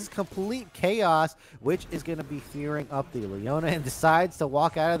direction. This is complete chaos, which is gonna be fearing up the Leona, and decides to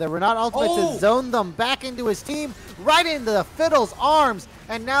walk out of there. Renata ultimate to zone them back into his team, right into the Fiddle's arms,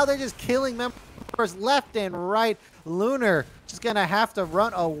 and now they're just killing members left and right. Lunar just gonna have to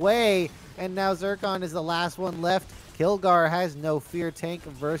run away, and now Zircon is the last one left. Kilgar has no fear. Tank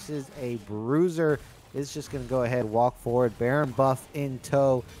versus a bruiser is just gonna go ahead, walk forward. Baron buff in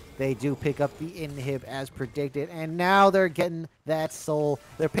tow. They do pick up the inhib as predicted, and now they're getting that soul.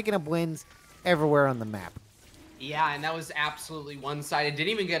 They're picking up wins everywhere on the map. Yeah, and that was absolutely one-sided.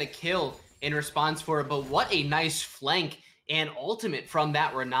 Didn't even get a kill in response for it, but what a nice flank and ultimate from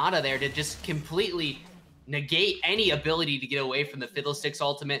that Renata there to just completely negate any ability to get away from the Fiddlesticks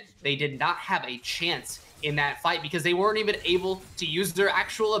ultimate. They did not have a chance in that fight because they weren't even able to use their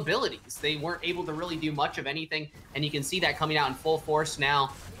actual abilities. They weren't able to really do much of anything, and you can see that coming out in full force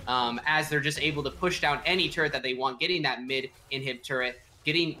now as they're just able to push down any turret that they want, getting that mid inhib turret,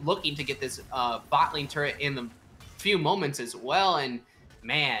 looking to get this bot lane turret in the few moments as well, and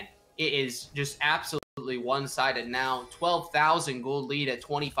man, it is just absolutely one-sided now. 12,000 gold lead at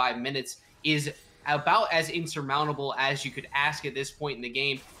 25 minutes is about as insurmountable as you could ask at this point in the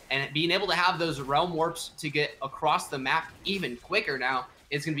game, and being able to have those realm warps to get across the map even quicker now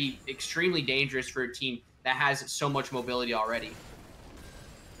is going to be extremely dangerous for a team that has so much mobility already.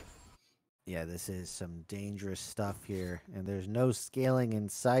 Yeah, this is some dangerous stuff here, and there's no scaling in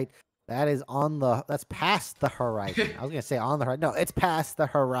sight. That is that's past the horizon. I was gonna say on the horizon. No, it's past the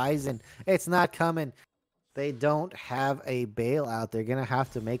horizon. It's not coming. They don't have a bailout. They're gonna have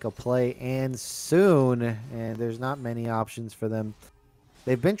to make a play, and soon. And there's not many options for them.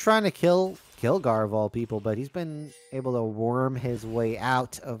 They've been trying to kill Gar of all people, but he's been able to worm his way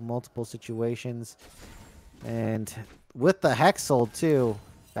out of multiple situations. And with the Hexal too,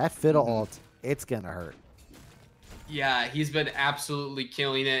 that Fiddle ult, it's gonna hurt. Yeah, he's been absolutely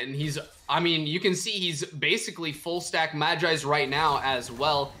killing it, and I mean, you can see he's basically full stack Magi's right now as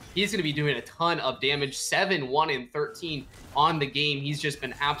well. He's going to be doing a ton of damage, 7, 1, and 13 on the game. He's just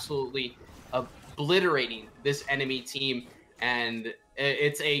been absolutely obliterating this enemy team, and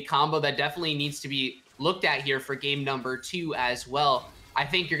it's a combo that definitely needs to be looked at here for game number 2 as well. I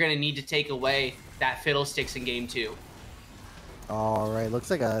think you're going to need to take away that Fiddlesticks in game 2. All right, looks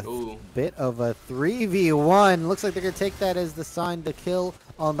like a bit of a 3v1. Looks like they're going to take that as the sign to kill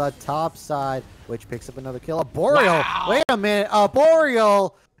on the top side, which picks up another kill. A Boreal. Wow. Wait a minute. A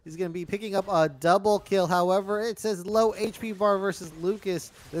Boreal is going to be picking up a double kill. However, it says low HP bar versus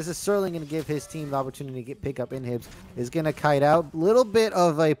Lucas. This is certainly going to give his team the opportunity to pick up inhibs. Is going to kite out. Little bit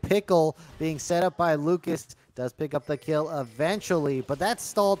of a pickle being set up by Lucas. Does pick up the kill eventually, but that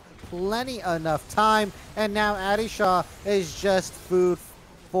stalled plenty enough time. And now Adishaw is just food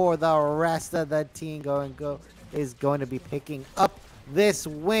for the rest of the team. Is going to be picking up this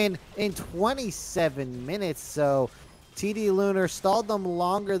win in 27 minutes. So TD Lunar stalled them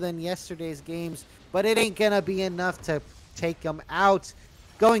longer than yesterday's games, but it ain't gonna be enough to take them out.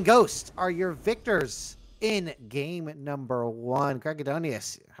 Going Ghost are your victors in game number 1.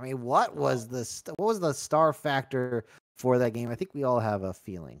 Krakadonius, I mean, what was the star factor for that game? I think we all have a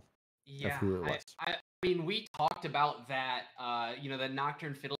feeling of who it was. I mean, we talked about that, the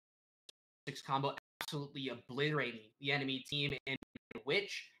Nocturne Fiddlesticks combo absolutely obliterating the enemy team, and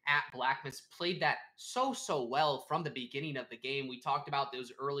which at Blackness played that so well from the beginning of the game. We talked about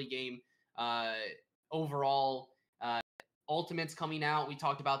those early game overall ultimates coming out. We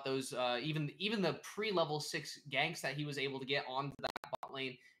talked about those even the pre-level 6 ganks that he was able to get onto that bot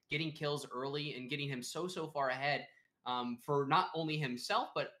lane, getting kills early and getting him so far ahead for not only himself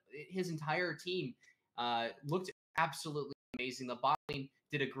but his entire team. Looked absolutely amazing. The bot lane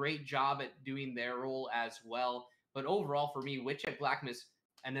did a great job at doing their role as well. But overall, for me, Witch at Blackness,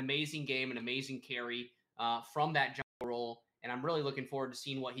 an amazing game, an amazing carry from that jungle role. And I'm really looking forward to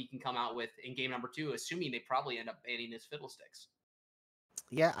seeing what he can come out with in game number 2, assuming they probably end up banning his Fiddlesticks.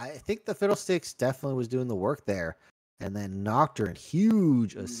 Yeah, I think the Fiddlesticks definitely was doing the work there. And then Nocturne,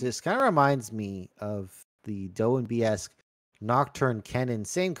 huge assist. Kind of reminds me of the Doe and BS Nocturne Kennen.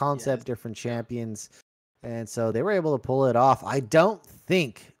 Same concept, different champions. And so they were able to pull it off. I don't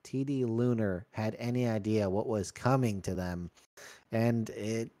think TD Lunar had any idea what was coming to them. And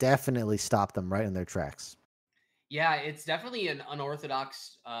it definitely stopped them right in their tracks. Yeah, it's definitely an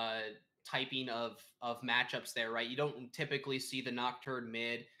unorthodox typing of matchups there, right? You don't typically see the Nocturne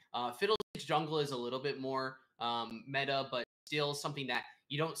mid. Fiddlesticks jungle is a little bit more meta, but still something that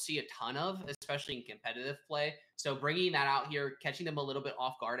you don't see a ton of, especially in competitive play. So bringing that out here, catching them a little bit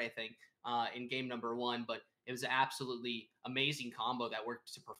off guard, I think, in game number 1, but it was an absolutely amazing combo that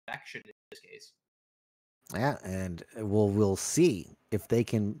worked to perfection in this case. Yeah, and we'll see if they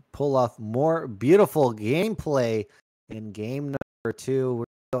can pull off more beautiful gameplay in game number 2. We're going to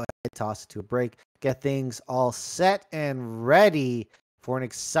go ahead and toss it to a break, get things all set and ready for an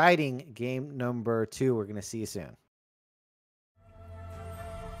exciting game number 2. We're going to see you soon.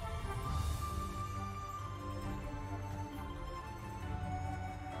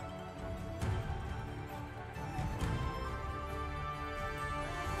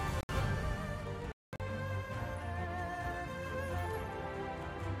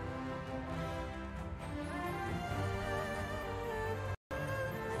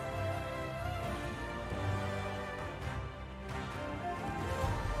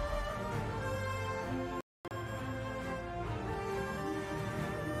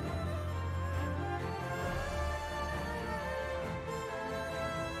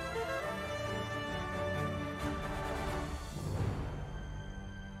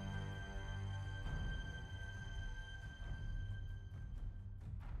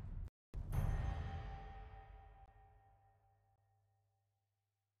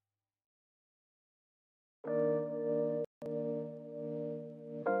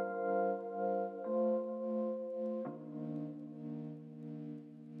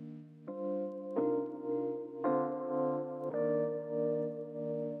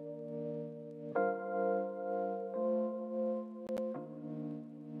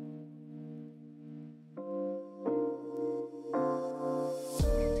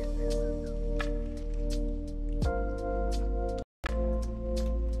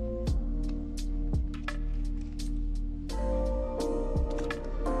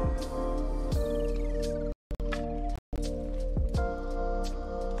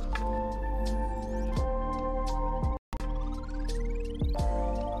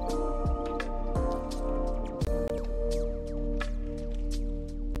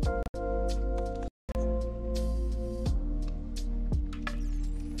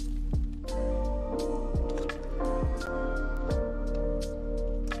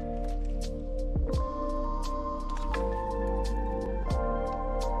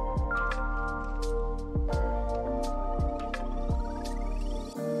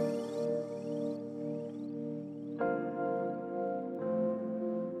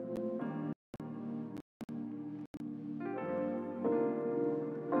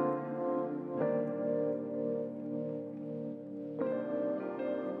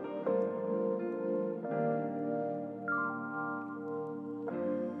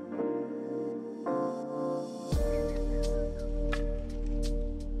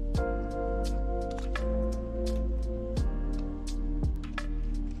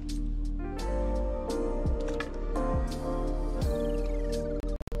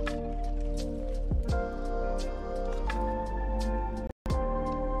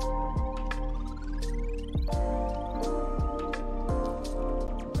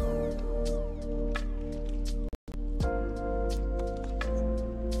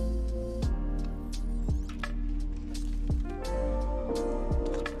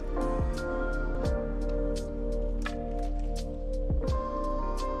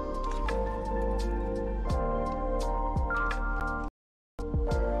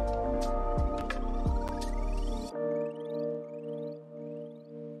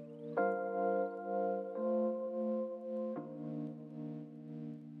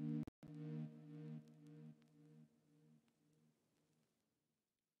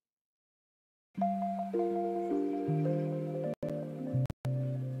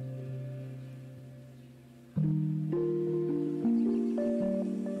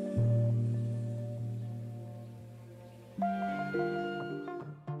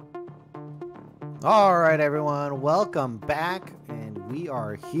 All right, everyone, welcome back, and we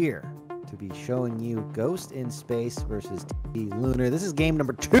are here to be showing you Ghost in Space versus Lunar. This is game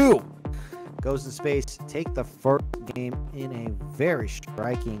number 2. Ghost in Space take the first game in a very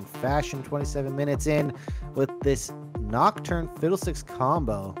striking fashion. 27 minutes in with this Nocturne Fiddlesticks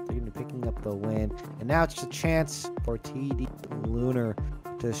combo. They're going to be picking up the win, and now it's just a chance for TD Lunar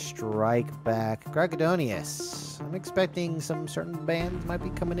to strike back. Krakadonius, I'm expecting some certain bands might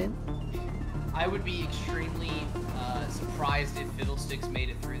be coming in. I would be extremely surprised if Fiddlesticks made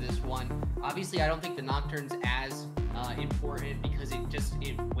it through this one. Obviously, I don't think the Nocturne's as important because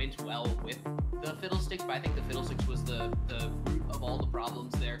it went well with the Fiddlesticks, but I think the Fiddlesticks was the root of all the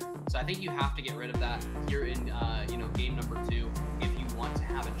problems there. So I think you have to get rid of that here in game number 2 if you want to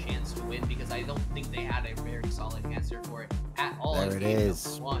have a chance to win, because I don't think they had a very solid answer for it at all. There it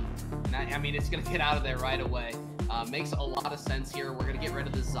is. Number 1. And I mean, it's going to get out of there right away. Makes a lot of sense here. We're going to get rid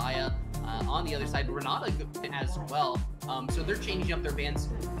of the Zaya. On the other side, Renata as well. So they're changing up their bands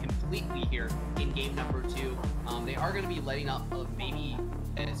completely here in game number 2. They are going to be letting up maybe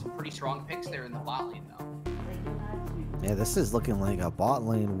some pretty strong picks there in the bot lane, though. Yeah, this is looking like a bot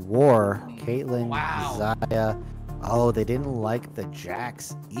lane war. Caitlyn, wow. Zaya. Oh, they didn't like the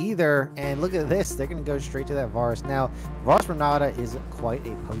Jax either. And look at this. They're going to go straight to that Varus. Now, Varus Renata is quite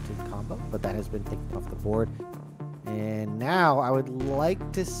a potent combo, but that has been taken off the board. And now I would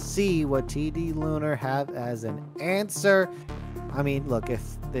like to see what TD Lunar have as an answer. I mean, look,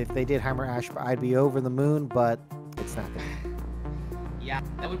 if they did Heimer Ash, I'd be over the moon, but it's not going to. Yeah,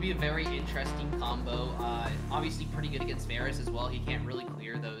 that would be a very interesting combo. Obviously pretty good against Varus as well. He can't really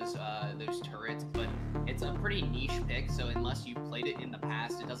clear those turrets, but it's a pretty niche pick, so unless you played it in the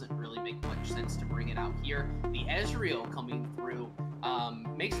past, it doesn't really make much sense to bring it out here. The Ezreal coming through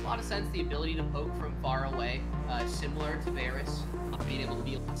makes a lot of sense. The ability to poke from far away, similar to Varus, being able to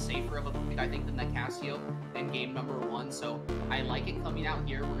be a lot safer of a pick, I think, than the Cassio in game number 1. So I like it coming out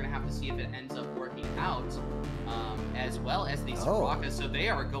here. We're going to have to see if it ends up working out, as well as the Soraka. So they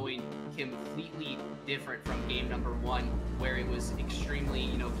are going completely different from game number 1, where it was extremely,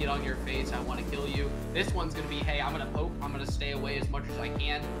 get on your face, I want to kill you. This one's going to be, hey, I'm going to poke, I'm going to stay away as much as I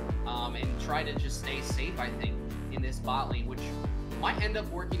can, and try to just stay safe, I think, in this bot lane, which might end up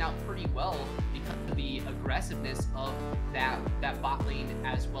working out pretty well because of the aggressiveness of that bot lane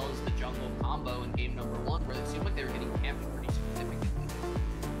as well as the jungle combo in game number 1, where it seemed like they were getting camped pretty significantly.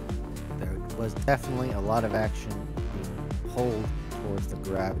 There was definitely a lot of action being pulled towards the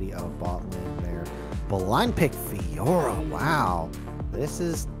gravity of bot lane there. Blind pick Fiora, wow. This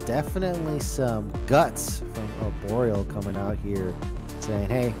is definitely some guts from Arboreal coming out here saying,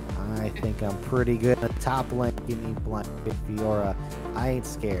 hey, I think I'm pretty good at the top lane. Give me blind pick Fiora. I ain't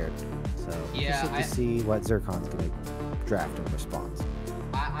scared. So yeah, just to see what Zircon's going to draft in response.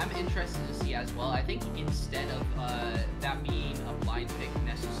 I'm interested to see as well. I think instead of that being a blind pick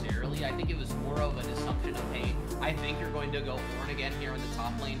necessarily, I think it was more of an assumption of, hey, I think you're going to go Horn again here in the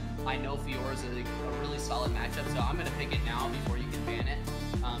top lane. I know Fiora's a really solid matchup, so I'm going to pick it now before you can ban it.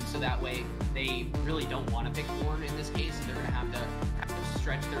 So that way they really don't want to pick Horn in this case, and they're going to have to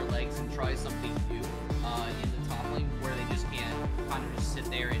stretch their legs and try something new in the top lane, where they just can't kind of just sit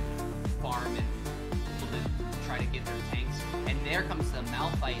there and farm and try to get their tanks. And there comes the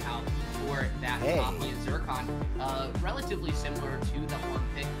Malphite out for that Poppy and Zircon. Relatively similar to the Horn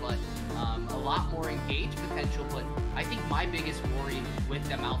pick, but a lot more engaged potential. But I think my biggest worry with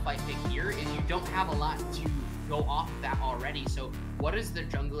the Malphite pick here is you don't have a lot to go off of that already. So what is their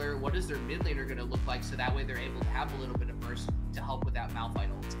jungler, what is their mid laner going to look like, so that way they're able to have a little bit of burst to help with that Malphite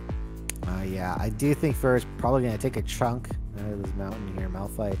ult? Yeah, I do think Fur's probably going to take a chunk out of this mountain here.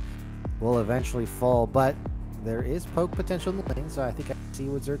 Malphite will eventually fall, but there is poke potential in the lane, so I think I see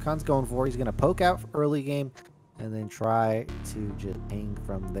what Zircon's going for. He's going to poke out for early game and then try to just hang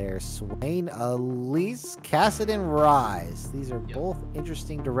from there. Swain, Elise, Kassadin, Rise. These are both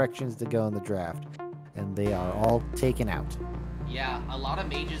interesting directions to go in the draft, and they are all taken out. Yeah, a lot of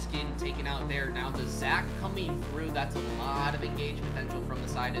mages getting taken out there. Now the Zac coming through, that's a lot of engage potential from the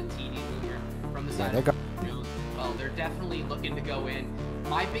side of TD Lunar. From the side of well, they're definitely looking to go in.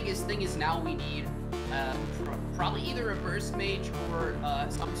 My biggest thing is now we need probably either a burst mage or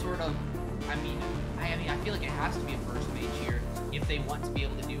some sort of, I mean, I feel like it has to be a burst mage here if they want to be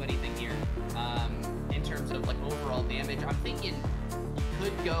able to do anything here in terms of like overall damage. I'm thinking you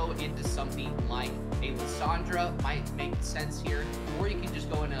could go into something like a Lissandra, might make sense here, or you can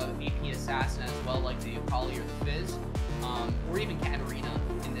just go into AP Assassin as well, like the Akali or the Fizz, or even Katarina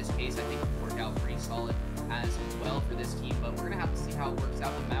in this case. I think would work out pretty solid as well for this team, but we're gonna have to see how it works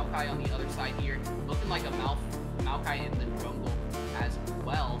out. The Maokai on the other side here, looking like a Maokai in the jungle as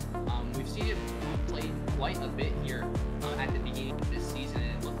well. We've seen it quite a bit here at the beginning of this season,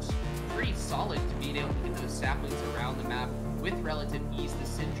 and it looks pretty solid to being able to get those saplings around the map with relative ease. The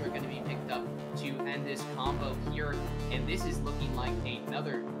Syndra going to be picked up to end this combo here, and this is looking like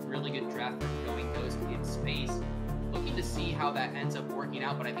another really good draft from Going Ghost in space. Looking to see how that ends up working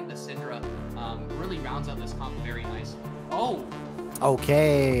out, but I think the Syndra really rounds out this combo very nice. Oh!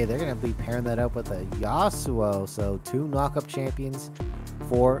 Okay, they're going to be pairing that up with a Yasuo, so 2 knock-up champions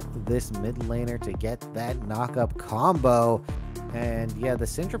for this mid laner to get that knock-up combo. And yeah, the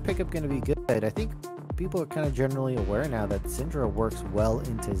Syndra pickup going to be good. I think people are kind of generally aware now that Syndra works well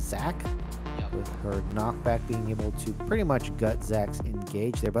into Zac, with her knockback being able to pretty much gut Zac's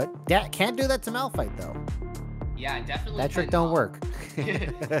engage there, but can't do that to Malphite though. Yeah, definitely. That trick don't work.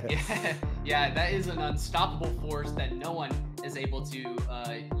 yeah, that is an unstoppable force that no one is able to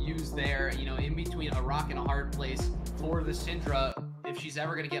use there. You know, in between a rock and a hard place for the Syndra, if she's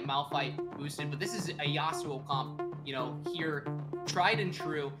ever going to get Malphite boosted. But this is a Yasuo comp, you know, here, tried and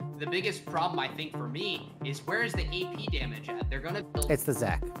true. The biggest problem, I think, for me is where is the AP damage at? They're going to build... It's the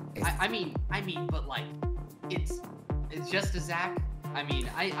Zac. I mean, but like, it's just a Zac. I mean,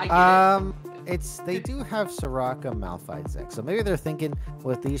 I get it. They do have Soraka, Malphite, Zac. So maybe they're thinking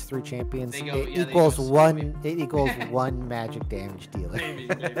with these 3 champions, it equals one magic damage dealer. Maybe,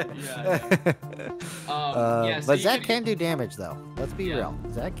 yeah. But Zac can do damage though. Let's be real.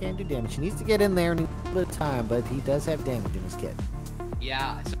 Zac can do damage. He needs to get in there and a little bit of time, but he does have damage in his kit.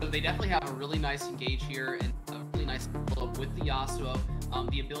 Yeah, so they definitely have a really nice engage here and a really nice pull-up with the Yasuo.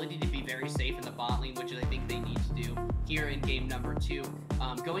 The ability to be very safe in the bot lane, which I think they need to do here in game number 2.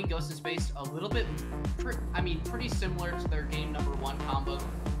 Going Ghost in Space a little bit, pretty similar to their game number 1 combo.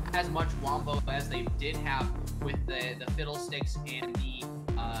 As much wombo as they did have with the Fiddlesticks and the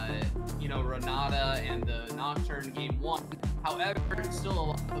Renata and the Nocturne game 1. However, still a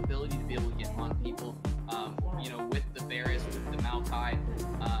lot of ability to be able to get on people, with the Varus, with the Maokai,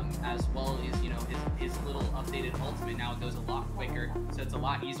 as well as, his little updated ultimate. Now it goes a lot quicker, so it's a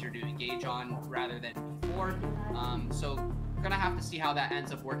lot easier to engage on rather than before. So gonna have to see how that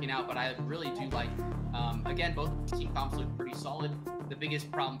ends up working out, but I really do like, again, both team comps look pretty solid. The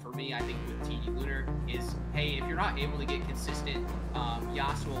biggest problem for me, I think, with TD Lunar is, hey, if you're not able to get consistent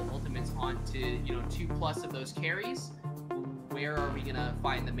Yasuo ultimates onto, 2+ of those carries, where are we gonna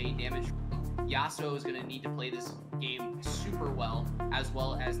find the main damage? Yasuo is gonna need to play this game super well as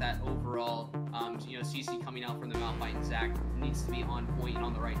that overall, CC coming out from the Malphite and Zac needs to be on point and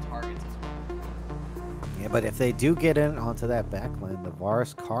on the right targets as well. Yeah, but if they do get in onto that backline, the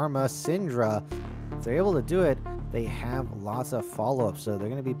Varus, Karma, Syndra, if they're able to do it, they have lots of follow-ups. So they're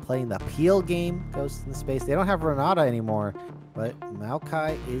going to be playing the Peel game, Ghost in Space. They don't have Renata anymore, but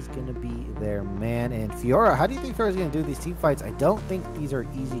Maokai is going to be their man. And Fiora, how do you think Fiora's going to do these team fights? I don't think these are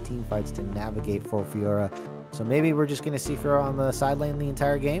easy team fights to navigate for Fiora. So maybe we're just going to see Fiora on the side lane the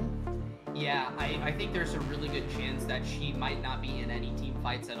entire game? Yeah, I think there's a really good chance that she might not be in any team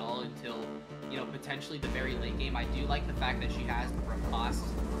fights at all until, potentially the very late game. I do like the fact that she has the riposte,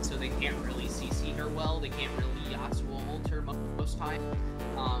 so they can't really CC her well. They can't really Yasuo ult her most time,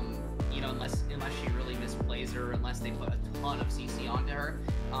 unless she really misplays her, unless they put a ton of CC onto her.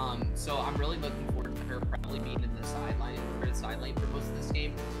 So I'm really looking forward to her probably being in the side lane for most of this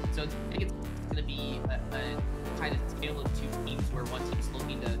game. So I think it's going to be a kind of tale of 2 teams, where one team's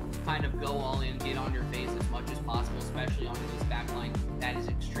looking to kind of go all in, get on your face as much as possible, especially onto this backline that is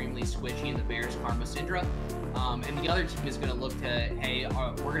extremely squishy in the Bears, Karma, Syndra. And the other team is going to look to, hey,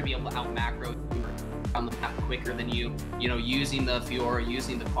 we're going to be able to out macro on the map quicker than you, using the Fiora,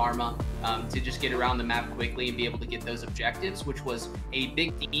 using the Karma to just get around the map quickly and be able to get those objectives, which was a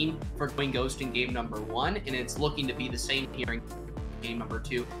big theme for Going Ghost in game number 1, and it's looking to be the same here in game number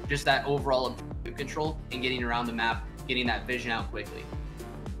 2. Just that overall objective control and getting around the map, getting that vision out quickly.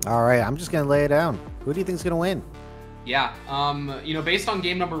 All right, I'm just going to lay it down. Who do you think is going to win? Yeah, based on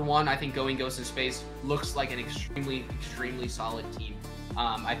game number 1, I think Going Ghost in Space looks like an extremely, extremely solid team.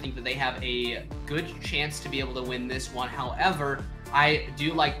 I think that they have a good chance to be able to win this one. However, I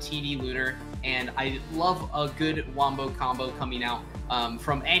do like TD Lunar, and I love a good wombo combo coming out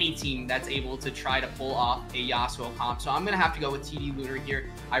from any team that's able to try to pull off a Yasuo comp. So I'm going to have to go with TD Lunar here.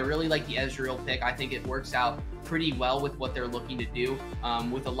 I really like the Ezreal pick. I think it works out pretty well with what they're looking to do,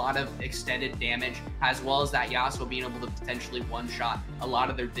 with a lot of extended damage, as well as that Yasuo being able to potentially one-shot a lot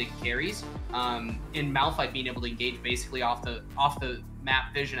of their big carries, and Malphite being able to engage basically off the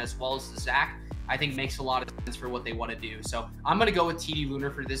map vision as well as the Zac. I think makes a lot of sense for what they want to do. So I'm going to go with TD Lunar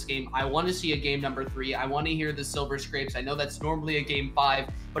for this game. I want to see a game number 3. I want to hear the Silver Scrapes. I know that's normally a game 5,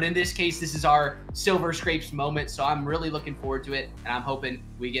 but in this case, this is our Silver Scrapes moment. So I'm really looking forward to it, and I'm hoping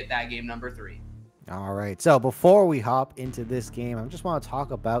we get that game number 3. All right. So before we hop into this game, I just want to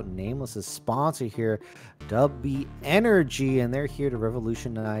talk about Nameless's sponsor here, W Energy, and they're here to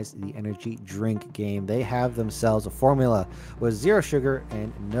revolutionize the energy drink game. They have themselves a formula with zero sugar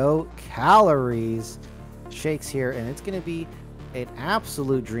and no calories shakes here, and it's going to be an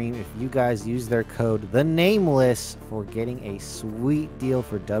absolute dream if you guys use their code the Nameless for getting a sweet deal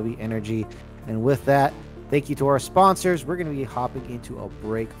for W Energy. And with that, thank you to our sponsors. We're going to be hopping into a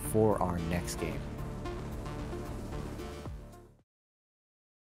break for our next game.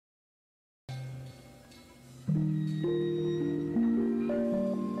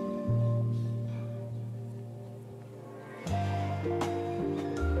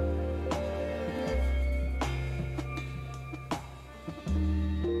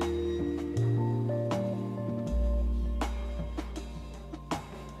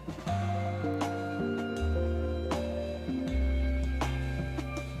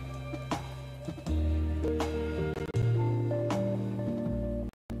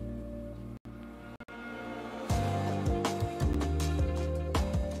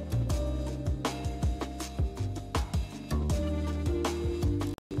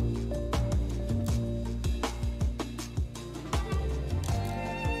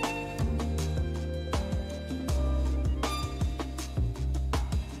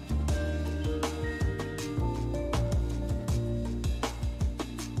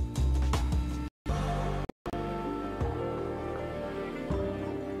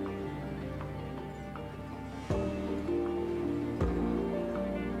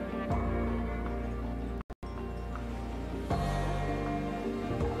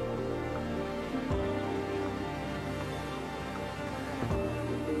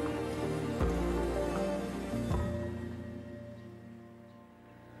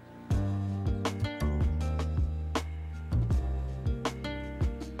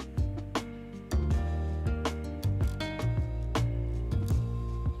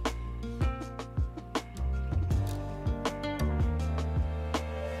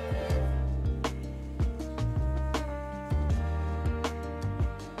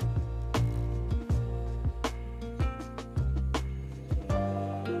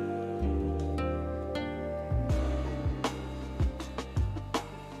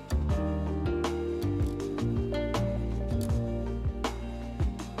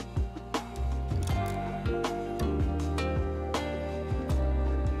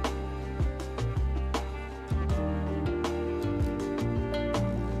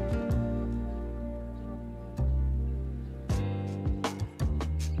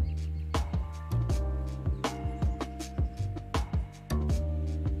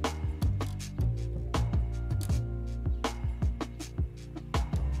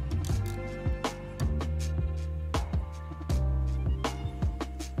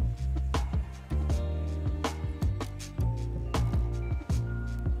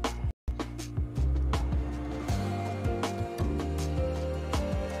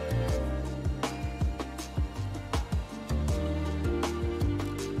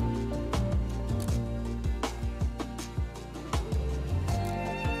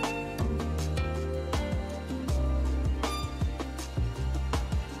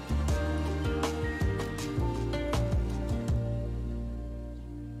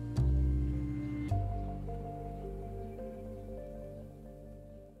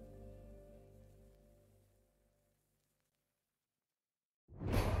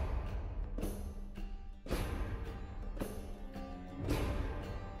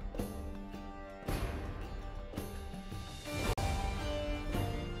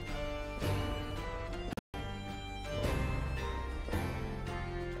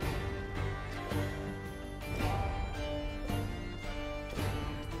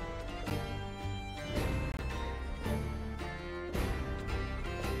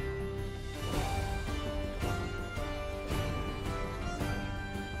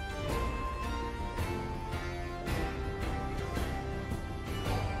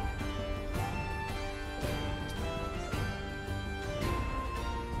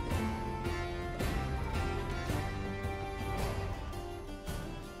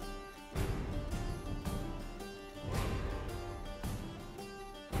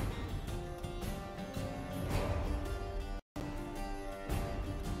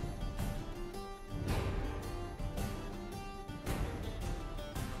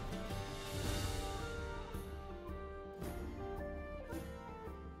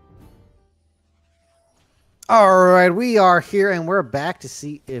 All right, we are here and we're back to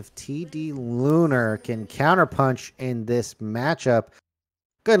see if TD Lunar can counterpunch in this matchup.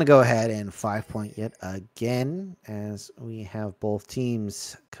 Going to go ahead and 5-point yet again as we have both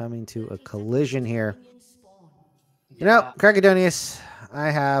teams coming to a collision here. You know, Yeah. Krakadonius,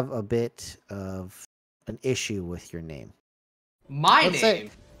 I have a bit of an issue with your name. My Let's say,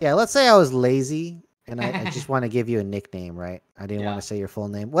 name. yeah, let's say I was lazy and I just want to give you a nickname, right? I didn't want Yeah. to say your full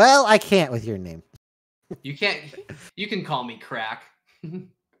name. Well, I can't with your name. You can't. You can call me Crack.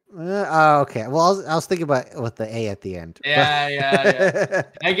 Okay. Well, I was thinking about with the A at the end. Yeah, yeah, yeah.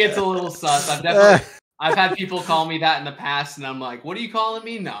 That gets a little sus. I've had people call me that in the past, and I'm like, "What are you calling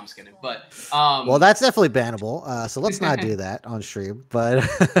me?" No, I'm just kidding. But well, that's definitely bannable. So let's not do that on stream. But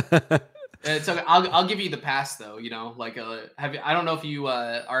it's okay. I'll give you the pass though. You know, like I don't know if you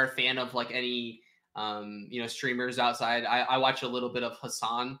are a fan of like any streamers outside. I watch a little bit of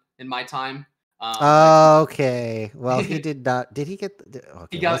Hassan in my time. okay. Well, he did not. Did he get? He Okay.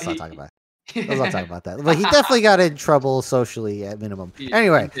 Well, got let's not talk he. about it. Let's not talk about that. But he definitely got in trouble socially at minimum. He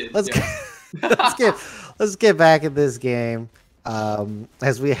Anyway, did, let's yeah. let's get back in this game.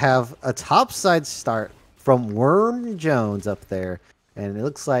 As we have a topside start from Worm Jones up there, and it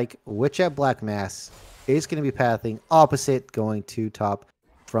looks like Witch at Black Mass is going to be pathing opposite, going to top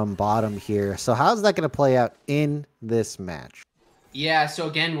from bottom here. So how's that going to play out in this match? Yeah, so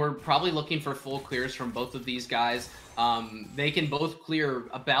again, we're probably looking for full clears from both of these guys. They can both clear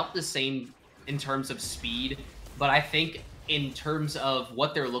about the same in terms of speed, but I think in terms of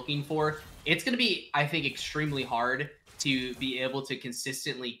what they're looking for, it's going to be, I think, extremely hard to be able to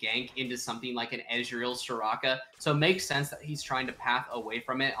consistently gank into something like an Ezreal Soraka. So it makes sense that he's trying to path away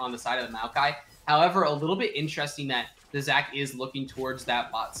from it on the side of the Maokai. However, a little bit interesting that the Zac is looking towards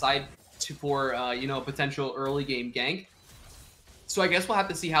that bot side for a potential early game gank. So I guess we'll have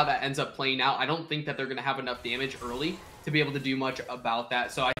to see how that ends up playing out. I don't think that they're going to have enough damage early to be able to do much about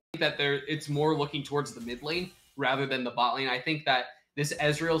that. So I think that it's more looking towards the mid lane rather than the bot lane. I think that this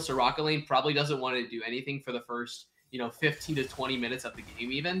Ezreal Soraka lane probably doesn't want to do anything for the first 15 to 20 minutes of the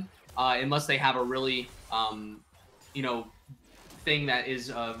game even, unless they have a really thing that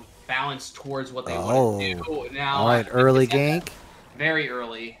is balanced towards what they want to do. Now, all right, early gank. Very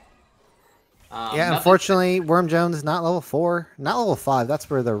early. Yeah, unfortunately, Worm Jones is not level 4, not level 5. That's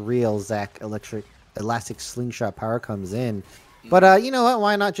where the real Zac Elastic Slingshot power comes in. But you know what?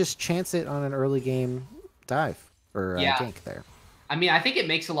 Why not just chance it on an early game dive or gank there? I mean, I think it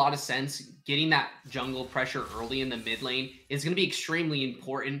makes a lot of sense. Getting that jungle pressure early in the mid lane is going to be extremely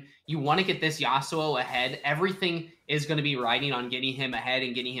important. You want to get this Yasuo ahead. Everything is going to be riding on getting him ahead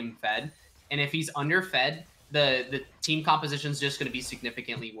and getting him fed. And if he's underfed, the team composition is just going to be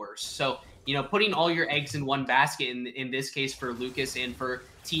significantly worse. So, putting all your eggs in one basket, in this case for Lucas and for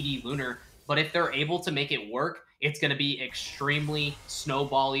TD Lunar, but if they're able to make it work, it's going to be extremely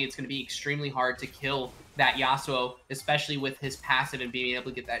snowbally. It's going to be extremely hard to kill that Yasuo, especially with his passive and being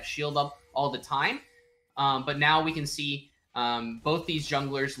able to get that shield up all the time. But now we can see both these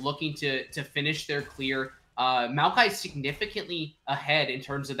junglers looking to finish their clear. Maokai is significantly ahead in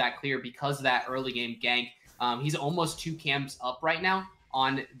terms of that clear because of that early game gank. He's almost 2 camps up right now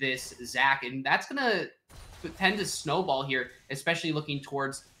on this Zac, and that's going to tend to snowball here, especially looking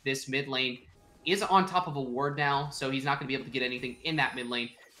towards this mid lane. Is on top of a ward now, so he's not going to be able to get anything in that mid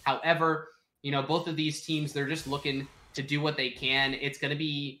lane. However, both of these teams, they're just looking to do what they can. It's going to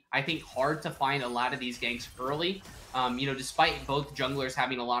be, I think, hard to find a lot of these ganks early. Despite both junglers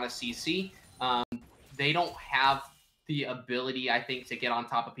having a lot of CC, they don't have the ability, I think, to get on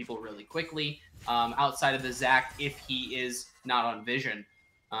top of people really quickly outside of the Zac if he is not on vision.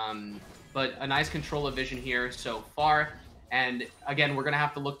 But a nice control of vision here so far. And again, we're going to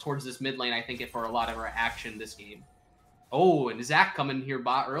have to look towards this mid lane, I think, for a lot of our action this game. Oh, and Zac coming here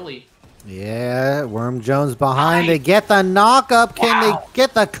bot early. Yeah, Worm Jones behind to get the knock up. Can they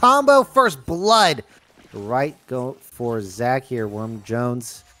get the combo? First blood. Right, go for Zac here. Worm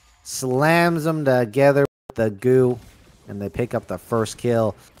Jones slams them together with the goo, and they pick up the first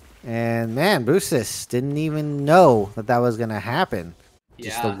kill. And man, Boostis didn't even know that was going to happen.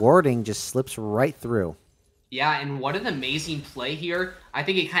 Just the warding just slips right through. Yeah, and what an amazing play here. I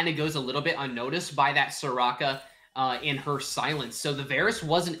think it kind of goes a little bit unnoticed by that Soraka in her silence. So the Varus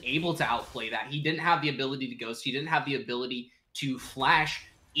wasn't able to outplay that. He didn't have the ability to ghost. He didn't have the ability to flash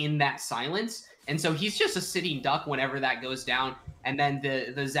in that silence. And so he's just a sitting duck whenever that goes down. And then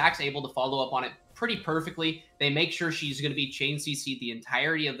the Zac's able to follow up on it pretty perfectly. They make sure she's going to be chain CC'd the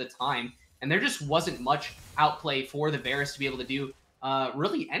entirety of the time. And there just wasn't much outplay for the Varus to be able to do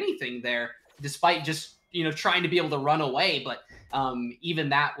really anything there, despite just trying to be able to run away. But even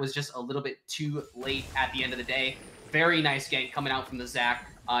that was just a little bit too late at the end of the day. Very nice gank coming out from the Zac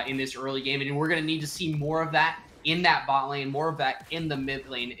in this early game, and we're going to need to see more of that in that bot lane, more of that in the mid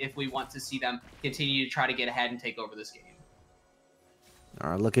lane if we want to see them continue to try to get ahead and take over this game.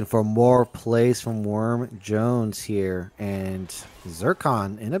 All right, looking for more plays from Worm Jones here. And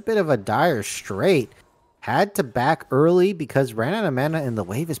Zircon in a bit of a dire strait. Had to back early because ran out of mana and the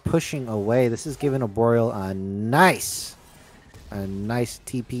wave is pushing away. This is giving Arboreal a nice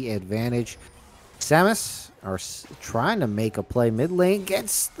TP advantage. Samus are trying to make a play mid lane.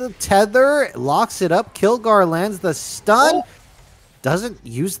 Gets the tether, locks it up. Kilgar lands the stun. Oh. Doesn't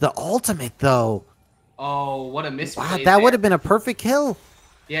use the ultimate though. Oh, what a misplay! Wow, that would have been a perfect kill.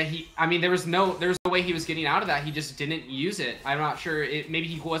 Yeah, I mean, there was no way he was getting out of that. He just didn't use it. I'm not sure. Maybe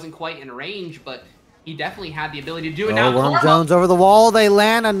he wasn't quite in range, but he definitely had the ability to do it. Now Worm Jones over the wall. They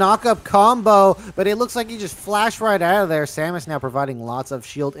land a knock-up combo, but it looks like he just flashed right out of there. Samus now providing lots of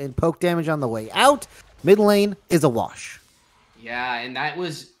shield and poke damage on the way out. Mid lane is a wash. Yeah, and that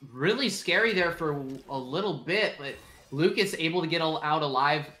was really scary there for a little bit, but Lucas able to get out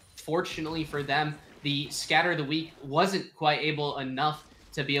alive. Fortunately for them, the Scatter of the Weak wasn't quite able enough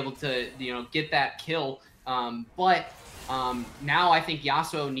to be able to, get that kill. But now I think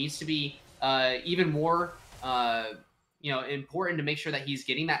Yasuo needs to be even more, important to make sure that he's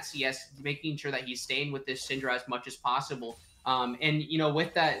getting that CS, making sure that he's staying with this Syndra as much as possible. And,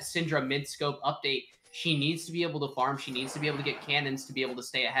 with that Syndra mid-scope update, she needs to be able to farm. She needs to be able to get cannons to be able to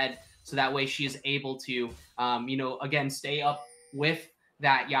stay ahead. So that way she is able to, again, stay up with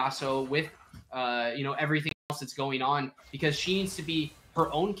that Yasuo, with, everything else that's going on, because she needs to be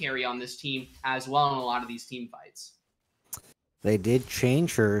her own carry on this team as well in a lot of these team fights. They did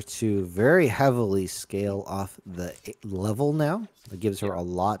change her to very heavily scale off the level now. It gives her a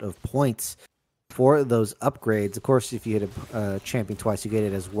lot of points for those upgrades. Of course, if you hit a champion twice, you get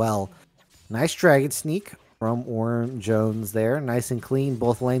it as well. Nice Dragon Sneak from Worm Jones there. Nice and clean.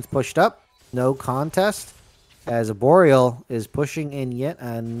 Both lanes pushed up. No contest. As Arboreal is pushing in yet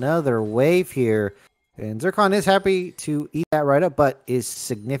another wave here. And Zircon is happy to eat that right up, but is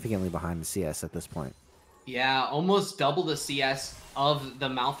significantly behind the CS at this point. Yeah, almost double the CS of the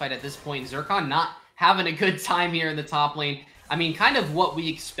Malphite at this point. Zircon not having a good time here in the top lane. I mean, kind of what we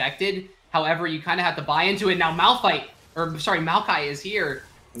expected. However, you kind of have to buy into it. Now Maokai is here.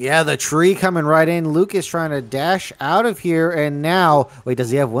 Yeah, the tree coming right in. Lucas trying to dash out of here, and now, wait, does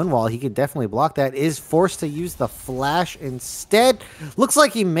he have wind wall? He can definitely block that. Is forced to use the flash instead. Looks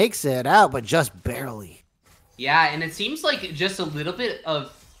like he makes it out, but just barely. Yeah, and it seems like just a little bit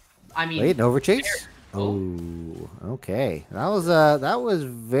of, wait, overchase? Oh, okay. That was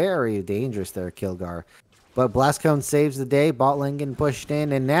very dangerous there, Kilgar. But Blast Cone saves the day. Bot lane getting pushed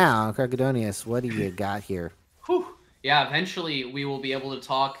in, and now, Krakadonius, what do you got here? Whew. Yeah, eventually we will be able to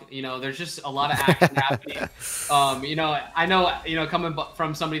talk. There's just a lot of action happening. I know, coming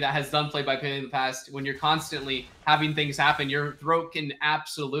from somebody that has done play-by-play in the past, when you're constantly having things happen, your throat can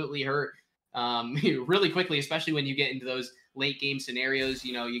absolutely hurt really quickly, especially when you get into those late game scenarios.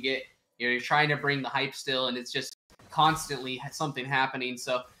 You're trying to bring the hype still, and it's just constantly something happening.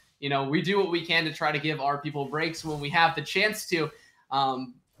 So, we do what we can to try to give our people breaks when we have the chance to.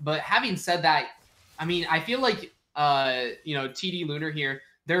 But having said that, I feel like TD Lunar here,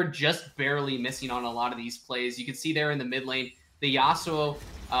 they're just barely missing on a lot of these plays. You can see there in the mid lane, the Yasuo,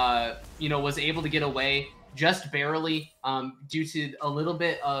 was able to get away just barely due to a little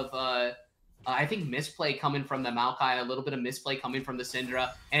bit of, I think, misplay coming from the Maokai, a little bit of misplay coming from the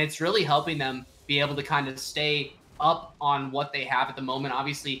Syndra, and it's really helping them be able to kind of stay up on what they have at the moment.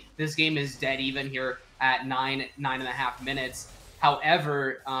 Obviously, this game is dead even here at 9.5 minutes.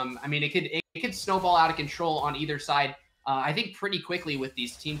 However, it could snowball out of control on either side, I think, pretty quickly with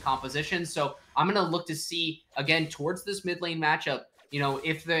these team compositions. So I'm going to look to see, again, towards this mid lane matchup,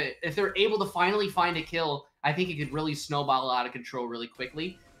 if they're able to finally find a kill, I think it could really snowball out of control really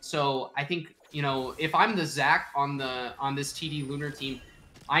quickly. So I think, if I'm the Zach on this TD Lunar team,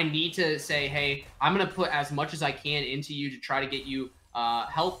 I need to say, hey, I'm going to put as much as I can into you to try to get you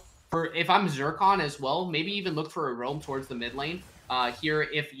help. If I'm Zircon as well, maybe even look for a roam towards the mid lane. Here,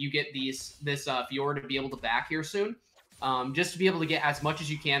 if you get this Fiora to be able to back here soon, just to be able to get as much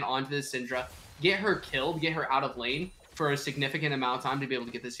as you can onto this Syndra, get her killed, get her out of lane for a significant amount of time to be able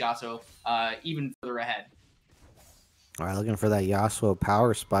to get this Yasuo even further ahead. All right, looking for that Yasuo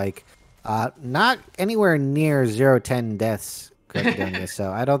power spike. Not anywhere near 0-10 deaths,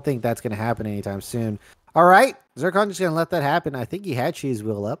 so I don't think that's going to happen anytime soon. All right, Zircon just going to let that happen. I think he had Cheese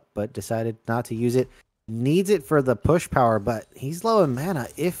Wheel up, but decided not to use it. Needs it for the push power, but he's low in mana.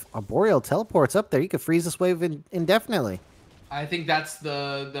 If Arboreal teleports up there, he could freeze this wave indefinitely. I think that's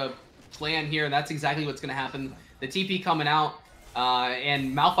the plan here. That's exactly what's going to happen. The TP coming out,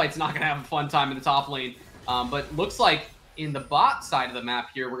 and Malphite's not going to have a fun time in the top lane. But looks like in the bot side of the map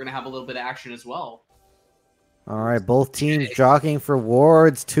here, we're going to have a little bit of action as well. All right, both teams jockeying for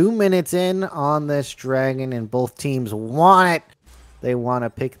wards. 2 minutes in on this dragon, and both teams want it. They want to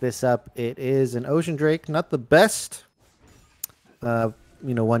pick this up. It is an Ocean Drake, not the best,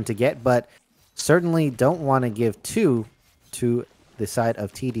 one to get, but certainly don't want to give two to the side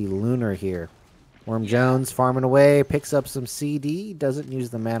of TD Lunar here. Worm Jones farming away, picks up some CD, doesn't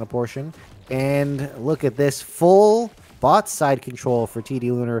use the mana portion, and look at this full bot side control for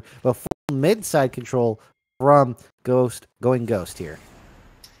TD Lunar, but full mid side control from Going Ghost here.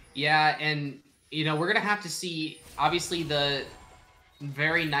 Yeah, and we're gonna have to see obviously the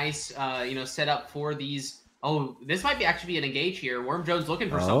very nice setup for these. Oh, this might actually be an engage here. Worm Jones looking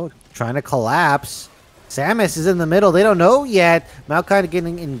for something. Trying to collapse. Samus is in the middle. They don't know yet. Maokai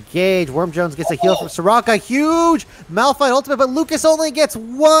getting engaged. Worm Jones gets a heal from Soraka. Huge Malphite ultimate, but Lucas only gets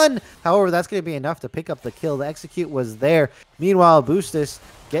one. However, that's going to be enough to pick up the kill. The execute was there. Meanwhile, Boostus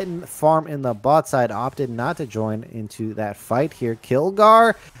getting farm in the bot side opted not to join into that fight here.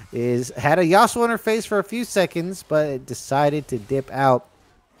 Kilgar had a Yasuo in her face for a few seconds, but it decided to dip out.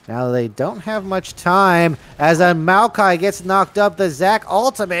 Now they don't have much time as a Maokai gets knocked up, the Zac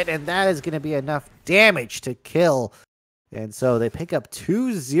ultimate, and that is going to be enough damage to kill. And so they pick up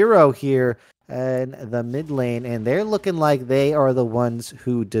 2-0 here in the mid lane, and they're looking like they are the ones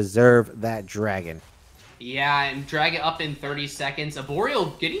who deserve that dragon. Yeah, and drag it up in 30 seconds.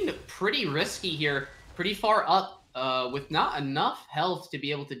 Arboreal getting pretty risky here, pretty far up with not enough health to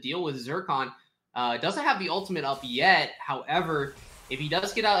be able to deal with Zircon. Doesn't have the ultimate up yet, however, if he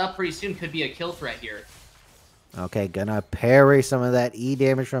does get up pretty soon, could be a kill threat here. Okay, gonna parry some of that E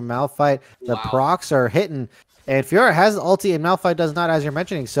damage from Malphite. The procs are hitting. And Fiora has the ulti and Malphite does not, as you're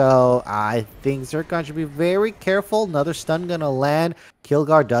mentioning. So I think Zircon should be very careful. Another stun gonna land.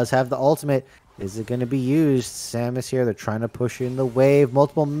 Kilgar does have the ultimate. Is it going to be used? Samus here. They're trying to push in the wave.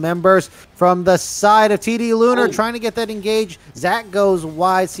 Multiple members from the side of TD Lunar trying to get that engaged. Zac goes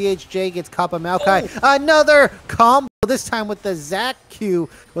wide. CHJ gets Kappa Maokai. Another combo, this time with the Zac Q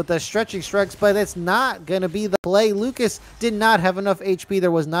with the stretching strikes, but it's not going to be the play. Lucas did not have enough HP. There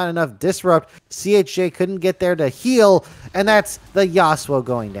was not enough disrupt. CHJ couldn't get there to heal, and that's the Yasuo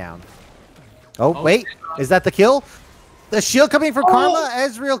going down. Oh, wait. Is that the kill? The shield coming from Karma.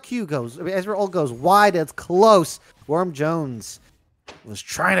 Ezreal goes wide. It's close. Worm Jones was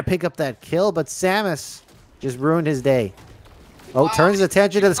trying to pick up that kill, but Samus just ruined his day. Turns his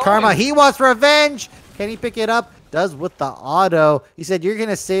attention to this Karma. He wants revenge. Can he pick it up? Does with the auto. He said, "You're going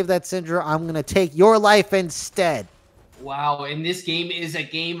to save that Syndra. I'm going to take your life instead." Wow, and this game is a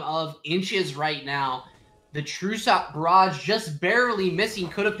game of inches right now. The True Shot Barrage just barely missing.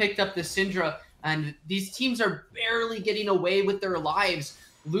 Could have picked up the Syndra. And these teams are barely getting away with their lives.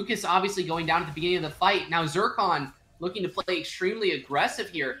 Lucas obviously going down at the beginning of the fight. Now Zircon looking to play extremely aggressive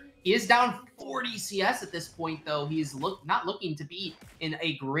here. He is down 40 CS at this point, though. He's not looking to be in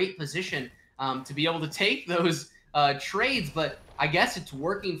a great position to be able to take those trades. But I guess it's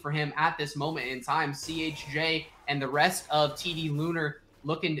working for him at this moment in time. CHJ and the rest of TD Lunar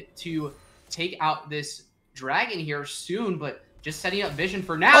looking to take out this dragon here soon. But just setting up vision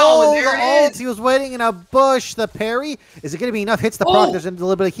for now, and there it is! He was waiting in a bush. The parry. Is it going to be enough? Hits the proc. There's a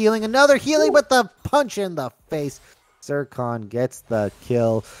little bit of healing. Another healing with the punch in the face. Zircon gets the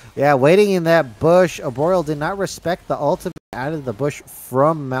kill. Yeah, waiting in that bush. Arboreal did not respect the ultimate out of the bush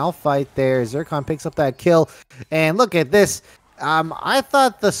from Malphite there. Zircon picks up that kill. And look at this. I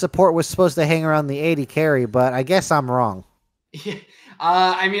thought the support was supposed to hang around the 80 carry, but I guess I'm wrong. Yeah.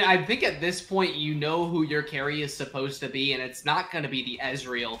 I mean, I think at this point, you know who your carry is supposed to be, and it's not going to be the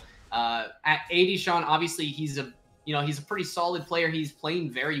Ezreal. At 80, Sean, obviously, he's a pretty solid player. He's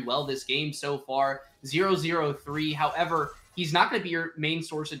playing very well this game so far. 0-0-3. However, he's not going to be your main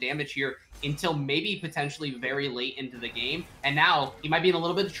source of damage here until maybe potentially very late into the game. And now he might be in a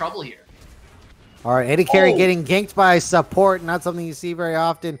little bit of trouble here. All right, AD carry getting ganked by support. Not something you see very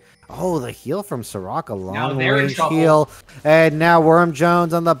often. Oh, the heal from Soraka. Long range heal. And now Worm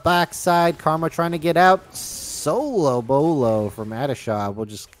Jones on the backside. Karma trying to get out. Solo Bolo from Adishaw. We'll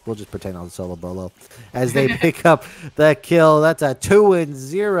just pretend on solo Bolo as they pick up the kill. That's a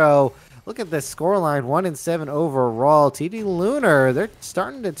 2-0. Look at this scoreline. 1-7 overall. TD Lunar, they're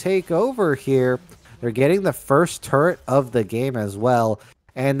starting to take over here. They're getting the first turret of the game as well.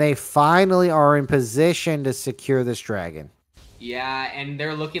 And they finally are in position to secure this dragon. Yeah, and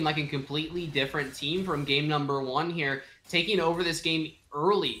they're looking like a completely different team from game number 1 here, taking over this game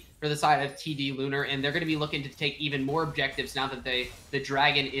early for the side of TD Lunar, and they're going to be looking to take even more objectives now that the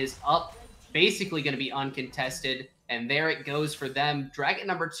dragon is up, basically going to be uncontested, and there it goes for them. Dragon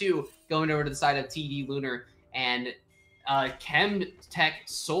number 2 going over to the side of TD Lunar and Chem Tech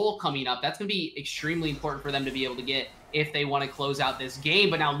Soul coming up. That's going to be extremely important for them to be able to get if they want to close out this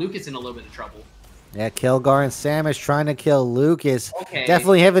game. But now Lucas in a little bit of trouble. Yeah, Kilgar and Samus trying to kill Lucas. Okay.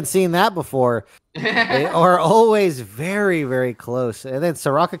 Definitely haven't seen that before. They are always very, very close. And then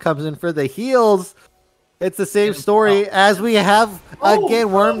Soraka comes in for the heals. It's the same story as we have,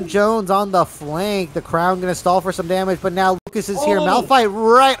 again, Worm Jones on the flank. The Crown going to stall for some damage, but now Lucas is here. Malphite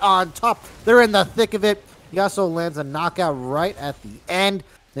right on top. They're in the thick of it. He also lands a knockout right at the end.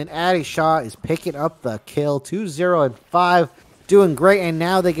 Then Addy Shaw is picking up the kill. 2-0 and 5. Doing great, and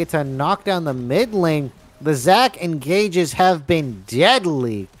now they get to knock down the mid lane. The Zac engages have been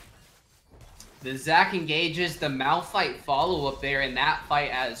deadly. The Zac engages, the Malphite follow-up there in that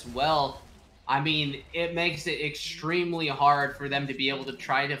fight as well. I mean, it makes it extremely hard for them to be able to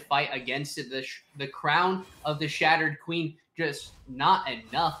try to fight against it. The Crown of the Shattered Queen, just not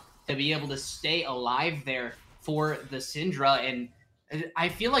enough to be able to stay alive there for the Syndra. And I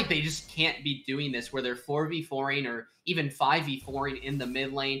feel like they just can't be doing this where they're 4v4ing or even 5v4ing in the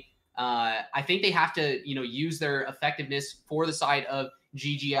mid lane. I think they have to, use their effectiveness for the side of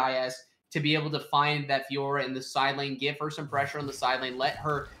GGIS to be able to find that Fiora in the side lane, give her some pressure on the side lane, let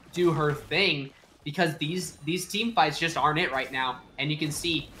her do her thing, because these team fights just aren't it right now. And you can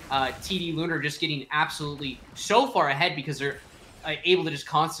see TD Lunar just getting absolutely so far ahead because they're able to just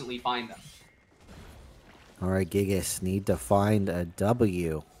constantly find them. All right, Gigas need to find a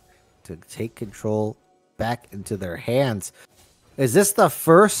W to take control back into their hands. Is this the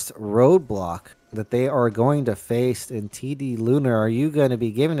first roadblock that they are going to face in TD Lunar? Are you going to be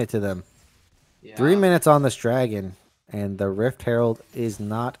giving it to them? Yeah. 3 minutes on this dragon, and the Rift Herald is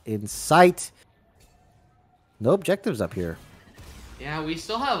not in sight. No objectives up here. Yeah, we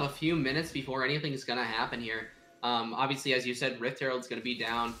still have a few minutes before anything is going to happen here. Obviously, as you said, Rift Herald's going to be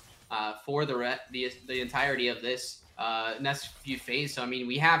down for the entirety of this next few phase. So, I mean,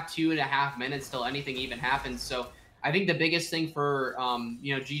 we have 2.5 minutes till anything even happens. So, I think the biggest thing for,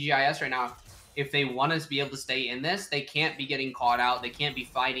 GGIS right now, if they want us to be able to stay in this, they can't be getting caught out. They can't be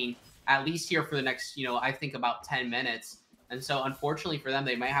fighting at least here for the next, I think about 10 minutes. And so, unfortunately for them,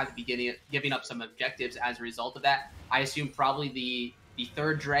 they might have to be giving up some objectives as a result of that. I assume probably the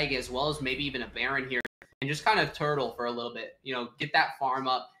third drag as well as maybe even a Baron here, and just kind of turtle for a little bit. Get that farm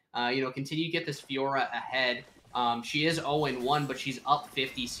up. Continue to get this Fiora ahead. She is 0-1, but she's up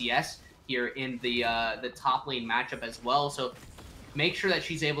 50 CS here in the top lane matchup as well. So make sure that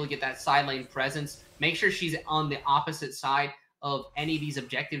she's able to get that side lane presence. Make sure she's on the opposite side of any of these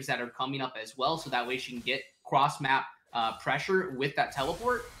objectives that are coming up as well, so that way she can get cross map pressure with that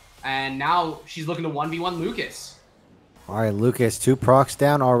teleport. And now she's looking to 1v1 Lucas. All right, Lucas, 2 procs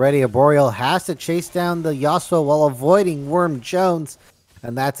down already. Arboreal has to chase down the Yasuo while avoiding Worm Jones.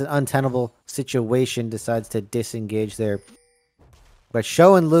 And that's an untenable situation. Decides to disengage there. But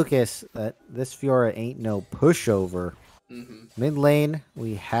showing Lucas that this Fiora ain't no pushover. Mid lane,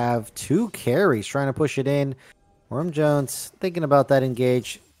 we have 2 carries trying to push it in. Worm Jones thinking about that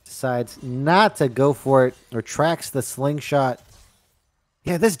engage. Decides not to go for it. Retracts the slingshot.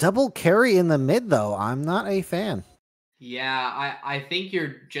 Yeah, this double carry in the mid, though, I'm not a fan. Yeah, I think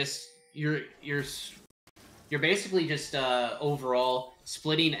you're basically just overall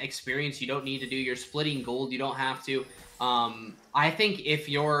splitting experience. You don't need to do. You're splitting gold. You don't have to. I think if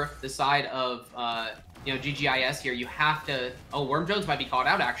you're the side of GGIS here, you have to. Oh, Worm Jones might be caught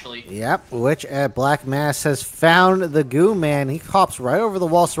out actually. Yep, which Black Mass has found the Goo Man. He hops right over the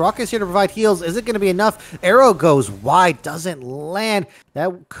wall. Soraka's here to provide heals. Is it going to be enough? Arrow goes wide, doesn't land.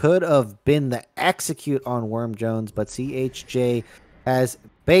 That could have been the execute on Worm Jones, but CHJ has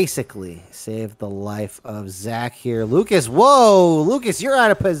basically saved the life of Zac here. Lucas, whoa, Lucas, you're out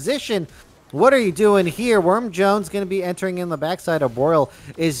of position. What are you doing here? Worm Jones going to be entering in the backside. Arboreal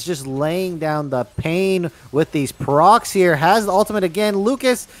is just laying down the pain with these procs here. Has the ultimate again.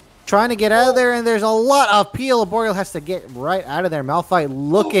 Lucas trying to get out of there, and there's a lot of peel. Arboreal has to get right out of there. Malphite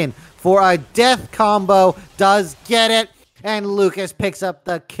looking for a death combo. Does get it. And Lucas picks up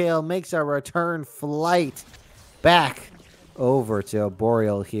the kill. Makes a return flight back over to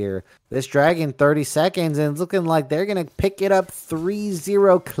Arboreal here. This dragon 30 seconds, and it's looking like they're going to pick it up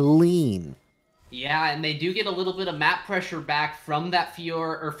 3-0 clean. Yeah, and they do get a little bit of map pressure back from that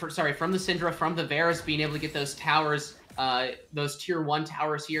Fiora, from the Syndra, from the Varus being able to get those towers, those tier 1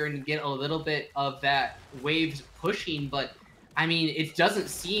 towers here and get a little bit of that waves pushing. But, I mean, it doesn't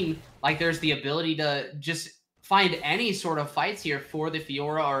seem like there's the ability to just find any sort of fights here for the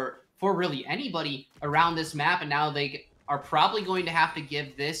Fiora or for really anybody around this map. And now they are probably going to have to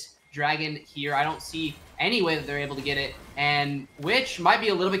give this Dragon here. I don't see any way that they're able to get it, and Witch might be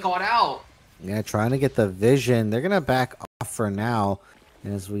a little bit caught out. Yeah, trying to get the vision. They're going to back off for now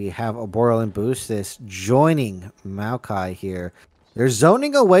as we have Arboreal and Boostis joining Maokai here. They're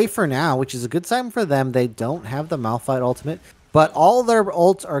zoning away for now, which is a good sign for them. They don't have the Malphite ultimate, but all their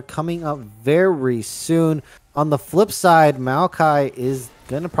ults are coming up very soon. On the flip side, Maokai is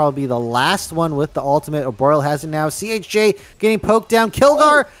going to probably be the last one with the ultimate. Arboreal has it now. CHJ getting poked down.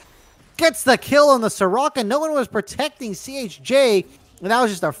 Kilgar gets the kill on the Soraka. No one was protecting CHJ. And that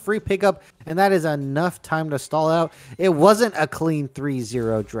was just a free pickup, and that is enough time to stall out. It wasn't a clean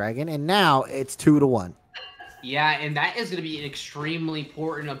 3-0 Dragon, and now it's 2-1. Yeah, and that is going to be an extremely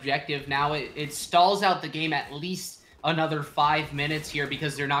important objective. Now it stalls out the game at least another 5 minutes here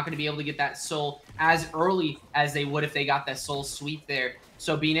because they're not going to be able to get that soul as early as they would if they got that soul sweep there.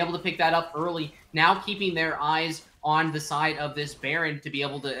 So being able to pick that up early, now keeping their eyes on the side of this Baron to be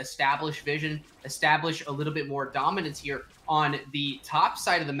able to establish vision, establish a little bit more dominance here on the top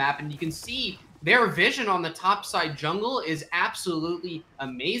side of the map. And you can see their vision on the top side jungle is absolutely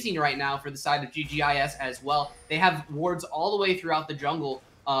amazing right now for the side of GGIS as well. They have wards all the way throughout the jungle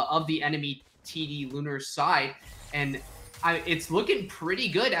of the enemy TD Lunar side. And it's looking pretty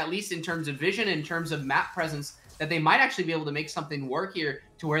good, at least in terms of vision, in terms of map presence, that they might actually be able to make something work here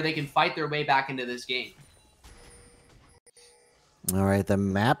to where they can fight their way back into this game. All right, the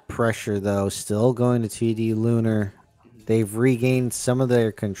map pressure, though, still going to TD Lunar. They've regained some of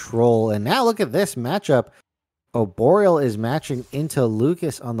their control. And now look at this matchup. Arboreal is matching into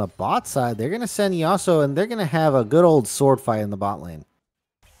Lucas on the bot side. They're going to send Yasuo, and they're going to have a good old sword fight in the bot lane.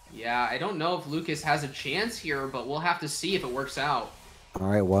 Yeah, I don't know if Lucas has a chance here, but we'll have to see if it works out. All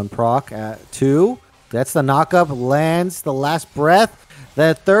right, one proc at 2. That's the knockup. Lands the last breath.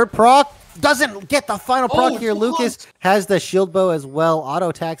 The third proc doesn't get the final proc here. Lucas has the shield bow as well. Auto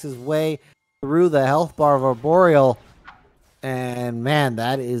attacks his way through the health bar of Arboreal. And man,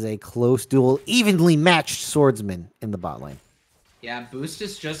 that is a close duel. Evenly matched swordsman in the bot lane. Yeah,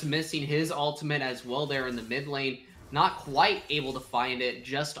 Boostis just missing his ultimate as well there in the mid lane. Not quite able to find it,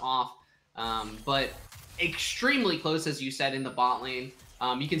 just off. But extremely close, as you said, in the bot lane.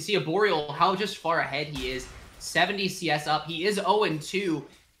 You can see Arboreal, how just far ahead he is. 70 CS up. He is 0-2,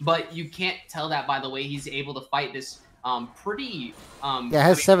 but you can't tell that by the way he's able to fight this pretty... yeah, it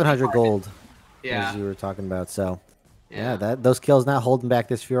has 700 gold, yeah, as you were talking about. So, yeah, those kills not holding back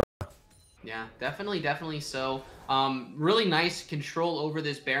this Fiora. Yeah, definitely so. Really nice control over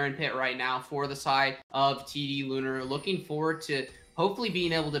this Baron pit right now for the side of TD Lunar. Looking forward to hopefully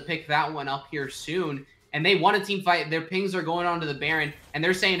being able to pick that one up here soon. And they want a team fight. Their pings are going on to the Baron, and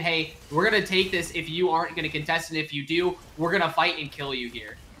they're saying, hey, we're going to take this if you aren't going to contest, and if you do, we're going to fight and kill you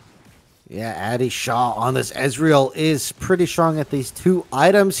here. Yeah, Addy Shaw on this Ezreal is pretty strong at these 2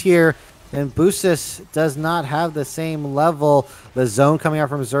 items here. And Boostis does not have the same level. The zone coming out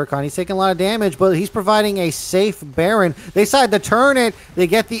from Zircon. He's taking a lot of damage, but he's providing a safe Baron. They decide to turn it. They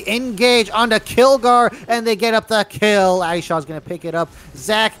get the engage onto Kilgar, and they get up the kill. Aishaw's going to pick it up.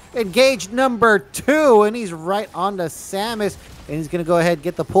 Zach, engage number 2, and he's right onto Samus. And he's going to go ahead and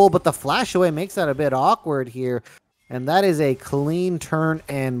get the pull, but the flash away makes that a bit awkward here. And that is a clean turn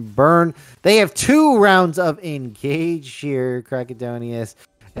and burn. They have 2 rounds of engage here, Krakadonius.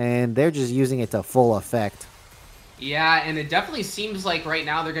 And they're just using it to full effect. Yeah, and it definitely seems like right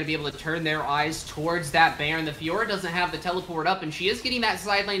now they're going to be able to turn their eyes towards that Baron. The Fiora doesn't have the teleport up, and she is getting that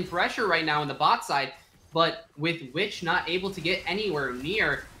side lane pressure right now in the bot side. But with Witch not able to get anywhere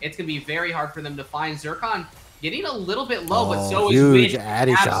near, it's going to be very hard for them to find. Zircon getting a little bit low, but so is Witch. Huge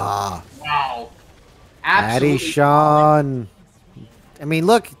Addy Shaw. Wow. Absolutely. Addy Shaw. I mean,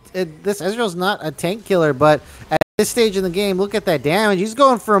 look, this Ezreal's not a tank killer, but at this stage in the game, look at that damage. He's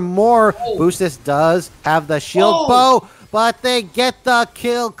going for more. Boostis does have the shield bow, but they get the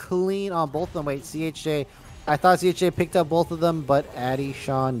kill clean on both of them. Wait, CHJ. I thought CHJ picked up both of them, but Addy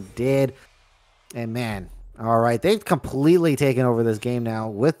Shawn did. And man, all right, they've completely taken over this game now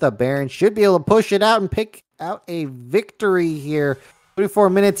with the Baron. Should be able to push it out and pick out a victory here. 24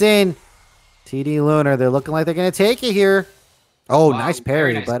 minutes in. TD Lunar, they're looking like they're going to take it here. Oh, wow, nice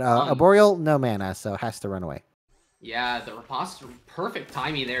parry, nice, but Arboreal, no mana, so has to run away. Yeah, the riposte, perfect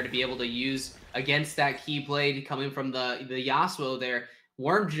timing there to be able to use against that Keyblade coming from the Yasuo there.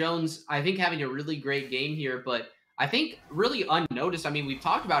 Worm Jones, I think, having a really great game here, but I think really unnoticed. I mean, we've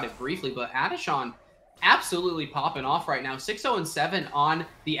talked about it briefly, but Adishon absolutely popping off right now. 6-0-7 on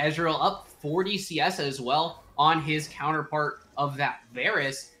the Ezreal, up 40 CS as well on his counterpart of that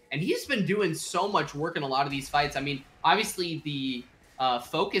Varus. And he's been doing so much work in a lot of these fights. I mean, obviously the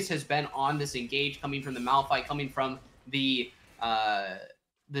focus has been on this engage coming from the Malphite, coming from the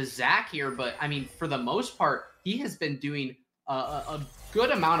the Zach here, but I mean, for the most part, he has been doing a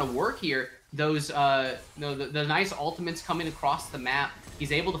good amount of work here. Those the nice ultimates coming across the map.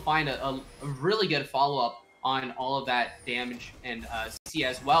 He's able to find a really good follow-up on all of that damage and CC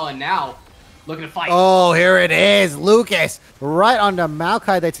as well. And now looking to fight. Oh, here it is. Lucas right onto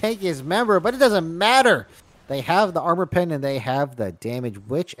Maokai. The tank is member, but it doesn't matter. They have the armor pen and they have the damage,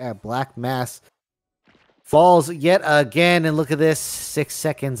 which at Black Mass falls yet again. And look at this, 6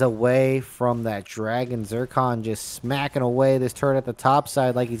 seconds away from that Dragon. Zircon just smacking away this turret at the top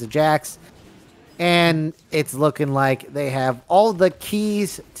side like he's a Jax. And it's looking like they have all the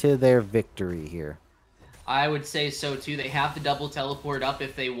keys to their victory here. I would say so too. They have to double teleport up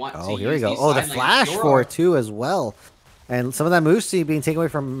if they want to. Oh, here we go. Oh, the flash for it too as well. And some of that Moosey being taken away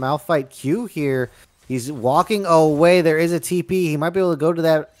from Malphite Q here. He's walking away. There is a TP. He might be able to go to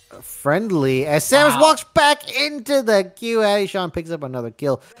that friendly. As Samus walks back into the Q, Adishan picks up another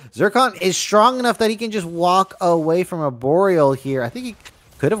kill. Zircon is strong enough that he can just walk away from a Boreal here. I think he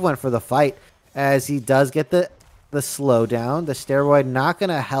could have went for the fight as he does get the slowdown. The steroid not going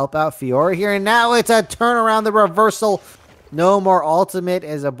to help out Fiora here. And now it's a turnaround, the reversal. No more ultimate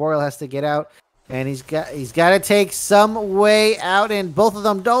as a Boreal has to get out. And he's got to take some way out. And both of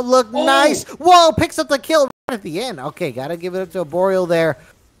them don't look nice. Whoa, picks up the kill right at the end. Okay, got to give it up to a Boreal there.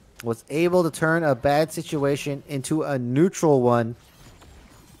 Was able to turn a bad situation into a neutral one.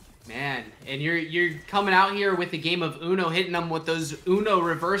 Man, and you're coming out here with the game of Uno, hitting them with those Uno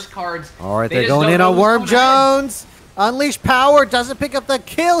reverse cards. All right, they're going in on Worm Jones. Unleash power, doesn't pick up the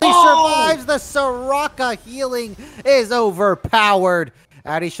kill. He survives. The Soraka healing is overpowered.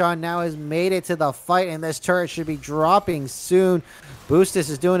 Adishan now has made it to the fight, and this turret should be dropping soon. Boostus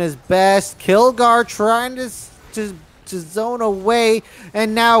is doing his best. Kilgar trying to zone away,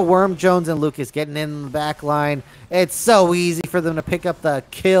 and now Worm Jones and Lucas getting in the back line. It's so easy for them to pick up the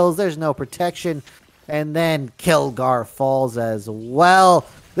kills. There's no protection, and then Kilgar falls as well.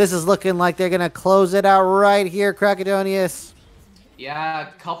 This is looking like they're gonna close it out right here, Krakadonius. Yeah,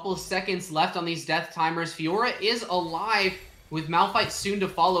 a couple seconds left on these death timers. Fiora is alive with Malphite soon to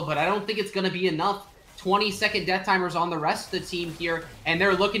follow, but I don't think it's gonna be enough. 20-second death timers on the rest of the team here, and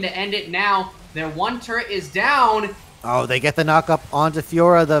they're looking to end it now. Their one turret is down. Oh, they get the knock up onto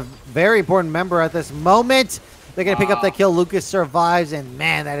Fiora, the very important member at this moment. They're going to pick up the kill. Lucas survives, and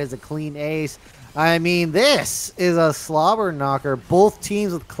man, that is a clean ace. I mean, this is a slobber knocker. Both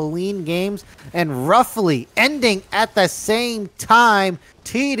teams with clean games and roughly ending at the same time.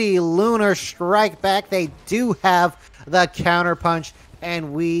 TD Lunar strike back. They do have the counterpunch,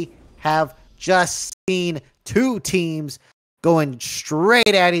 and we have just seen two teams going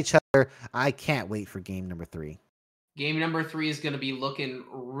straight at each other. I can't wait for game number 3. Game number 3 is going to be looking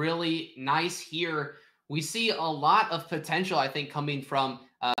really nice here. We see a lot of potential, I think, coming from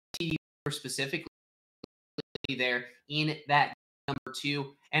TD specifically there in that number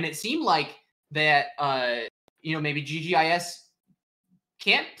 2. And it seemed like that, maybe GGIS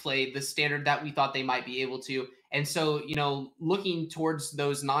can't play the standard that we thought they might be able to. And so, looking towards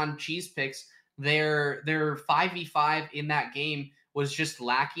those non-cheese picks, their 5v5 in that game was just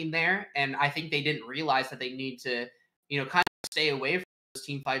lacking there. And I think they didn't realize that they need to, kind of stay away from those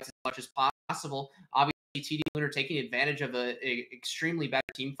team fights as much as possible. Obviously, TD Lunar taking advantage of a extremely better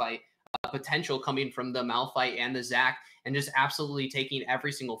team fight potential coming from the Malphite and the Zac, and just absolutely taking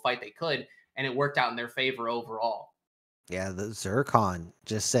every single fight they could, and it worked out in their favor overall. Yeah, the Zircon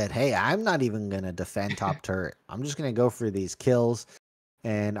just said, hey, I'm not even going to defend top turret. I'm just going to go for these kills,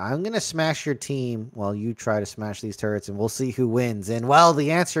 and I'm going to smash your team while you try to smash these turrets, and we'll see who wins. And, well,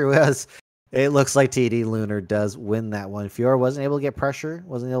 the answer was, it looks like TD Lunar does win that one. Fiora wasn't able to get pressure,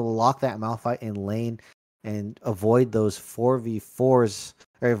 wasn't able to lock that Malphite in lane and avoid those 4v4s,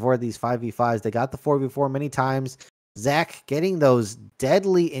 or avoid these 5v5s. They got the 4v4 many times. Zac getting those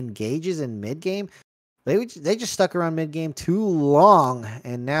deadly engages in mid-game. They just stuck around mid-game too long,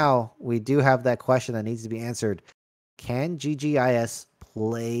 and now we do have that question that needs to be answered. Can GGIS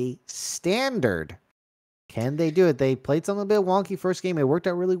play standard? Can they do it? They played something a bit wonky first game. It worked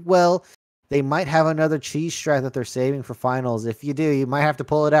out really well. They might have another cheese strat that they're saving for finals. If you do, you might have to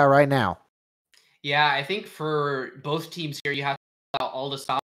pull it out right now. Yeah, I think for both teams here, you have to pull out all the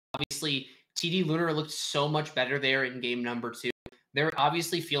stops. Obviously, TD Lunar looked so much better there in game number 2. They're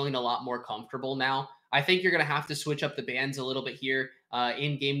obviously feeling a lot more comfortable now. I think you're going to have to switch up the bands a little bit here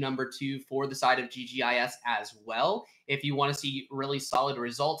in game number 2 for the side of GGIS as well, if you want to see really solid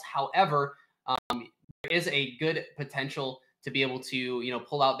results. However, there is a good potential to be able to,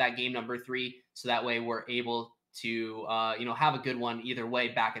 pull out that game number 3. So that way we're able to, have a good one either way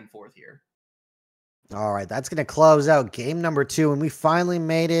back and forth here. All right, that's going to close out game number 2, and we finally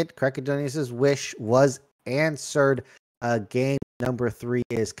made it. Krakadonius' wish was answered. Game number 3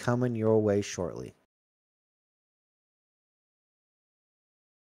 is coming your way shortly.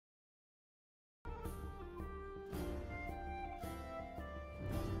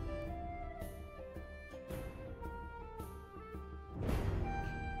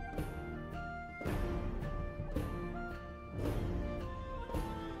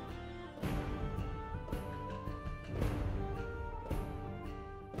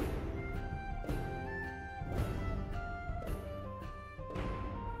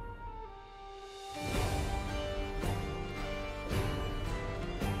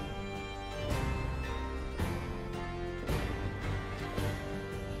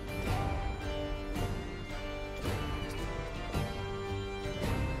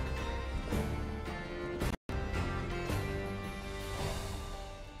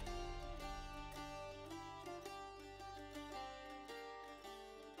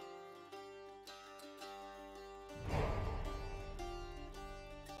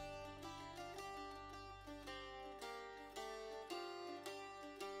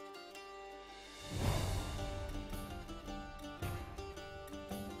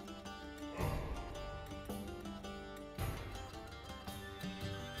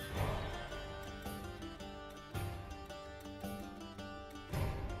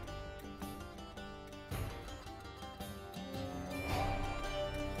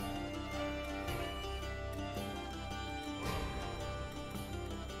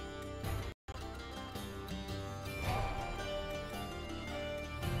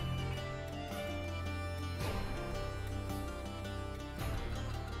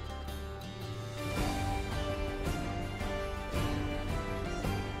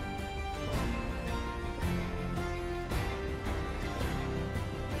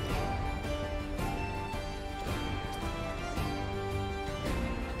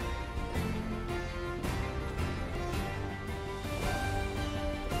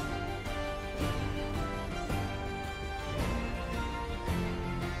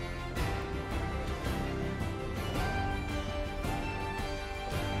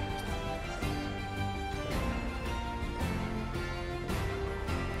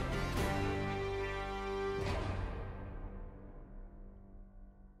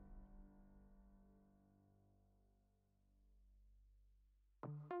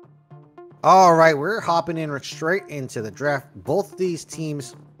 All right, we're hopping in straight into the draft. Both these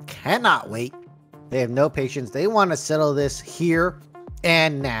teams cannot wait. They have no patience. They want to settle this here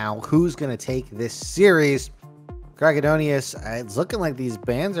and now. Who's going to take this series? Krakadonius, it's looking like these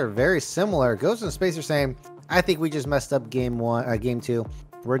bands are very similar. Ghost and Space are saying, I think we just messed up game 2.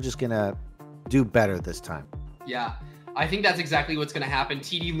 We're just going to do better this time. Yeah, I think that's exactly what's going to happen.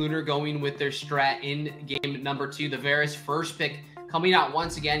 TD Lunar going with their strat in game number 2. The Varus first pick coming out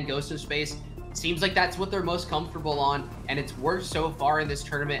once again. Ghost of Space seems like that's what they're most comfortable on, and it's worked so far in this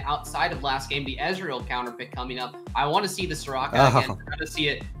tournament. Outside of last game, the Ezreal counter pick coming up. I want to see the Soraka again. We're going to see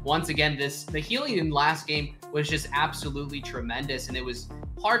it once again. The healing in last game was just absolutely tremendous, and it was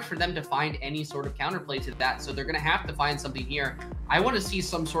hard for them to find any sort of counterplay to that. So they're going to have to find something here. I want to see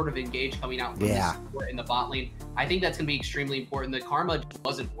some sort of engage coming out from this support in the bot lane. I think that's going to be extremely important. The Karma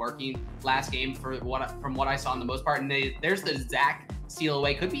wasn't working last game from what I saw in the most part. And there's the Zac steal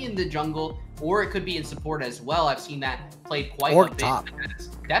away. Could be in the jungle, or it could be in support as well. I've seen that played quite a bit. Top.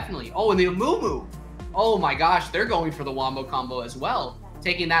 Definitely. Oh, and the Amumu. Oh my gosh, they're going for the Wombo combo as well.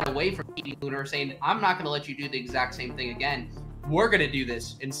 Taking that away from TD Lunar, saying, I'm not going to let you do the exact same thing again. We're going to do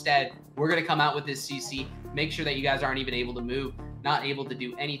this. Instead, we're going to come out with this CC, make sure that you guys aren't even able to move, not able to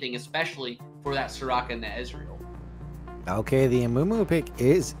do anything, especially for that Soraka and the Ezreal. Okay, the Amumu pick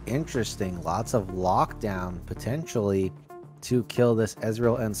is interesting. Lots of lockdown potentially to kill this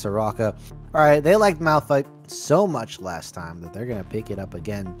Ezreal and Soraka. All right, they liked Malphite so much last time that they're going to pick it up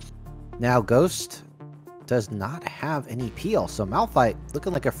again. Now, Ghost does not have any peel, so Malphite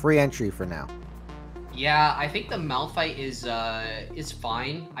looking like a free entry for now. Yeah, I think the Malphite is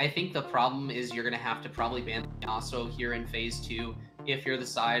fine. I think the problem is you're going to have to probably ban Yasuo here in phase 2 if you're the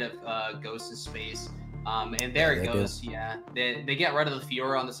side of Ghost of Space. And there it goes. Yeah, they get rid of the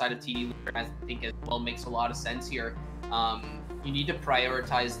Fiora on the side of TD. I think as well makes a lot of sense here. You need to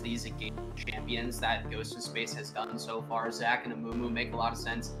prioritize these engaged champions that Ghost of Space has done so far. Zac and Amumu make a lot of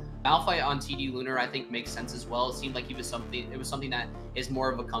sense. Malphite on TD Lunar, I think, makes sense as well. It seemed like it was something that is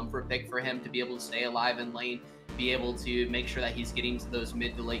more of a comfort pick for him to be able to stay alive in lane, be able to make sure that he's getting to those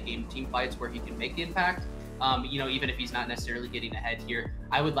mid to late game team fights where he can make the impact. Even if he's not necessarily getting ahead here.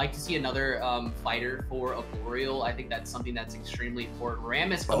 I would like to see another fighter for Arboreal. I think that's something that's extremely important.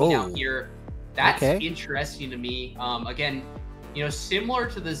 Ram is coming out here. That's Okay. interesting to me. Again, you know, similar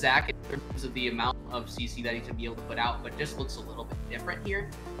to the Zach in terms of the amount of CC that he can be able to put out, but just looks a little bit different here.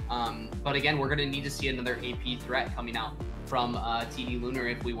 But again, we're going to need to see another AP threat coming out from TD Lunar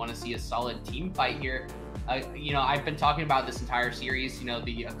if we want to see a solid team fight here. You know, I've been talking about this entire series. You know,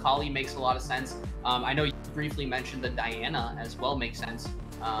 the Akali makes a lot of sense. I know you briefly mentioned the Diana as well makes sense,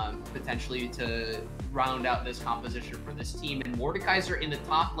 potentially to round out this composition for this team. And Mordekaiser in the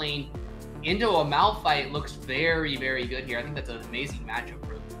top lane into a Malphite looks very, very good here. I think that's an amazing matchup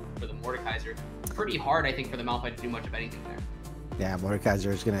for the Mordekaiser. Pretty hard, I think, for the Malphite to do much of anything there. Yeah, Mordekaiser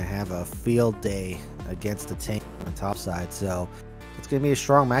is going to have a field day against the tank on the top side. So it's going to be a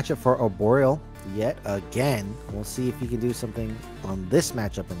strong matchup for Arboreal yet again. We'll see if he can do something on this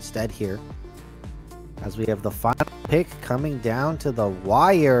matchup instead here. As we have the final pick coming down to the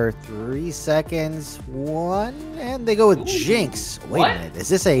wire. 3 seconds. 1. And they go with Jinx. Wait a minute. Is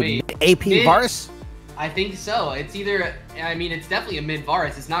this a AP Varus? I think so. It's either, I mean, it's definitely a mid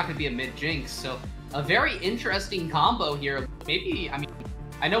Varus. It's not going to be a mid Jinx. So a very interesting combo here. Maybe, I mean,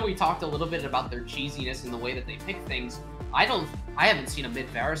 I know we talked a little bit about their cheesiness and the way that they pick things. I haven't seen a mid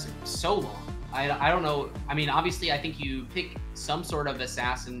Varus in so long. I don't know. I mean, obviously, I think you pick some sort of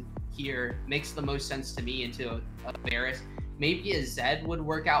assassin here. Makes the most sense to me into a Varus. Maybe a Zed would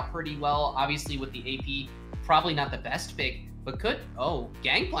work out pretty well. Obviously, with the AP, probably not the best pick, but could. Oh,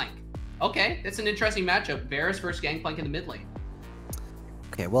 Gangplank. Okay, that's an interesting matchup. Varus versus Gangplank in the mid lane.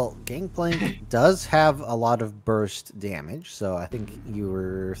 Okay, well, Gangplank does have a lot of burst damage, so I think you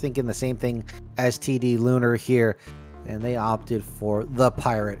were thinking the same thing as TD Lunar here, and they opted for the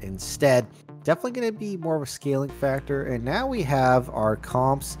Pirate instead. Definitely going to be more of a scaling factor, and now we have our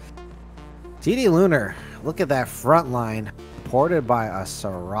comps. TD Lunar, look at that front line, supported by a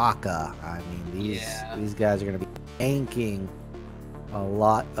Soraka. I mean, these guys are going to be tanking a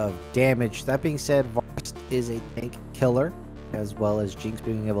lot of damage. That being said, Varus is a tank killer, as well as Jinx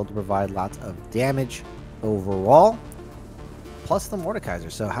being able to provide lots of damage overall, plus the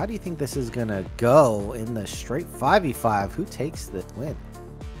Mordekaiser. So how do you think this is going to go in the straight 5v5? Who takes the win?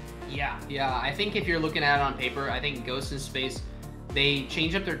 Yeah. I think if you're looking at it on paper, I think Ghost in Space, they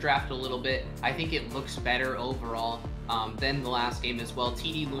change up their draft a little bit. I think it looks better overall than the last game as well.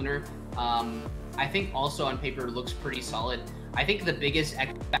 TD Lunar, I think also on paper looks pretty solid. I think the biggest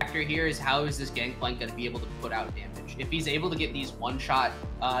X factor here is how is this Gangplank going to be able to put out damage? If he's able to get these one-shot,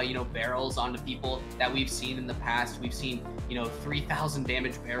 you know, barrels onto people that we've seen in the past, we've seen, you know, 3,000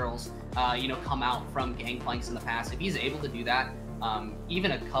 damage barrels, you know, come out from Gangplanks in the past. If he's able to do that,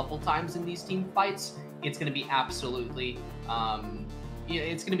 even a couple times in these team fights, it's going to be absolutely,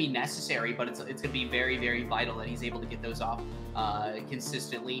 it's going to be necessary, but it's going to be very, very vital that he's able to get those off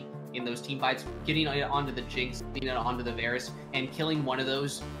consistently in those team fights, getting it onto the Jinx, getting it onto the Varus, and killing one of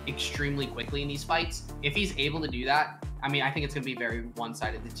those extremely quickly in these fights. If he's able to do that, I mean, I think it's going to be very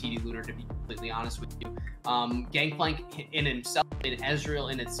one-sided to TD Lunar, to be completely honest with you. Gangplank in himself, and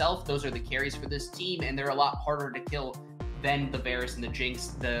Ezreal in itself, those are the carries for this team, and they're a lot harder to kill than the Varus and the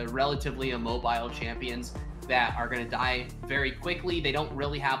Jinx, the relatively immobile champions that are going to die very quickly. They don't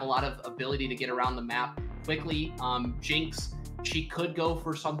really have a lot of ability to get around the map quickly. Jinx, she could go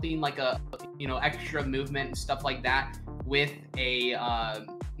for something like a, you know, extra movement and stuff like that with a,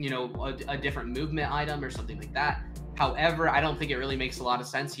 you know, a different movement item or something like that. However, I don't think it really makes a lot of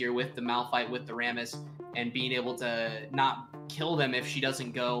sense here with the Malphite, with the Rammus, and being able to not kill them if she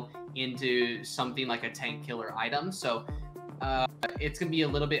doesn't go into something like a tank killer item. So it's going to be a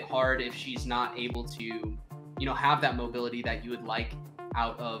little bit hard if she's not able to, you know, have that mobility that you would like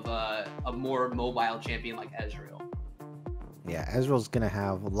out of a more mobile champion like Ezreal. Yeah, Ezreal's going to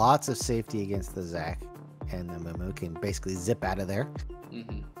have lots of safety against the Zac, and the Mumu can basically zip out of there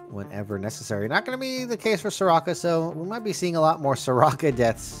whenever necessary. Not going to be the case for Soraka, so we might be seeing a lot more Soraka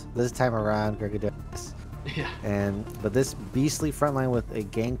deaths this time around, Krakadonius. Yeah. But this beastly frontline with a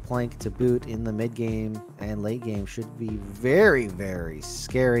Gangplank to boot in the mid game and late game should be very, very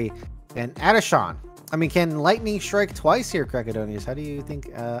scary. And Adashan, I mean, can lightning strike twice here, Krakadonius? How do you think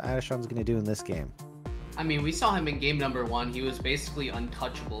Adashan's going to do in this game? I mean, we saw him in game number 1. He was basically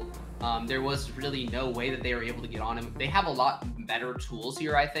untouchable. There was really no way that they were able to get on him. They have a lot better tools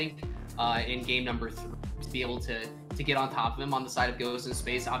here, I think, in game number 3 to be able to get on top of him on the side of Ghost in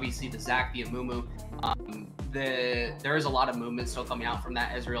Space. Obviously, the Zac, the Amumu. There is a lot of movement still coming out from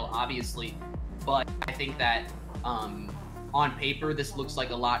that Ezreal, obviously. But I think that on paper, this looks like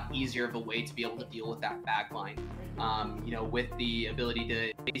a lot easier of a way to be able to deal with that backline. You know, with the ability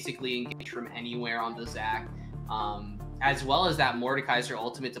to basically engage from anywhere on the Zac, as well as that Mordekaiser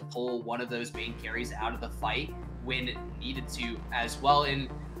ultimate to pull one of those main carries out of the fight when needed to as well. And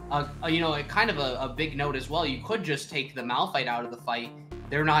a kind of a big note as well. You could just take the Malphite out of the fight.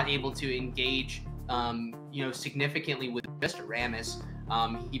 They're not able to engage, significantly with Mr. Rammus.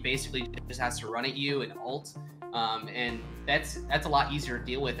 He basically just has to run at you and ult, and that's a lot easier to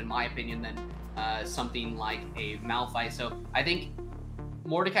deal with, in my opinion, than something like a Malphite. So I think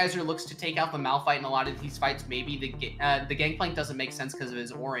Mordekaiser looks to take out the Malphite in a lot of these fights. Maybe the Gangplank doesn't make sense because of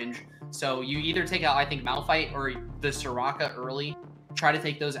his orange. So you either take out, I think, Malphite or the Soraka early. Try to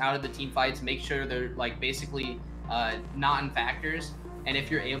take those out of the team fights. Make sure they're like basically not in factors. And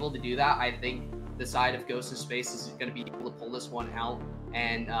if you're able to do that, I think the side of Ghost in Space is going to be able to pull this one out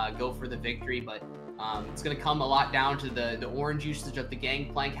and go for the victory. But it's going to come a lot down to the orange usage of the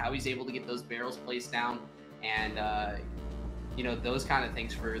Gangplank, how he's able to get those barrels placed down, and those kind of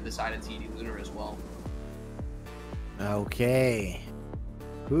things for the side of TD Lunar as well. Okay,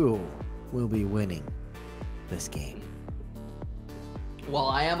 who will be winning this game? Well,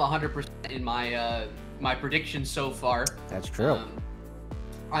 I am 100% in my my predictions so far. That's true.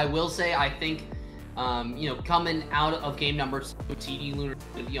 I will say, I think, coming out of game number 2, TD Lunar is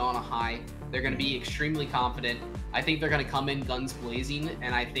going to be on a high. They're going to be extremely confident. I think they're going to come in guns blazing,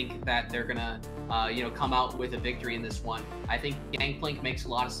 and I think that they're going to, come out with a victory in this one. I think Gangplank makes a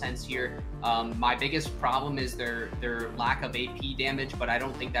lot of sense here. My biggest problem is their lack of AP damage, but I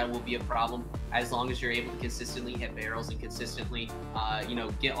don't think that will be a problem as long as you're able to consistently hit barrels and consistently,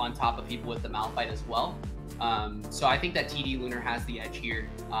 get on top of people with the Malphite as well. So I think that TD Lunar has the edge here,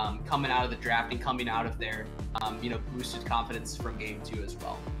 coming out of the draft and coming out of their, boosted confidence from game 2 as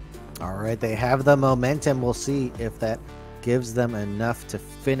well. All right, they have the momentum. We'll see if that gives them enough to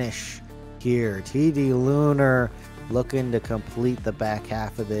finish here. TD Lunar looking to complete the back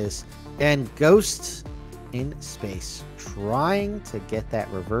half of this, and Ghost in Space trying to get that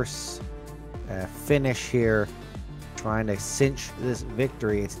reverse finish here, trying to cinch this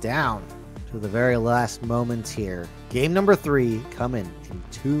victory. It's down to the very last moments here. Game number 3 coming in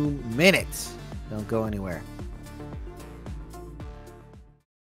 2 minutes. Don't go anywhere.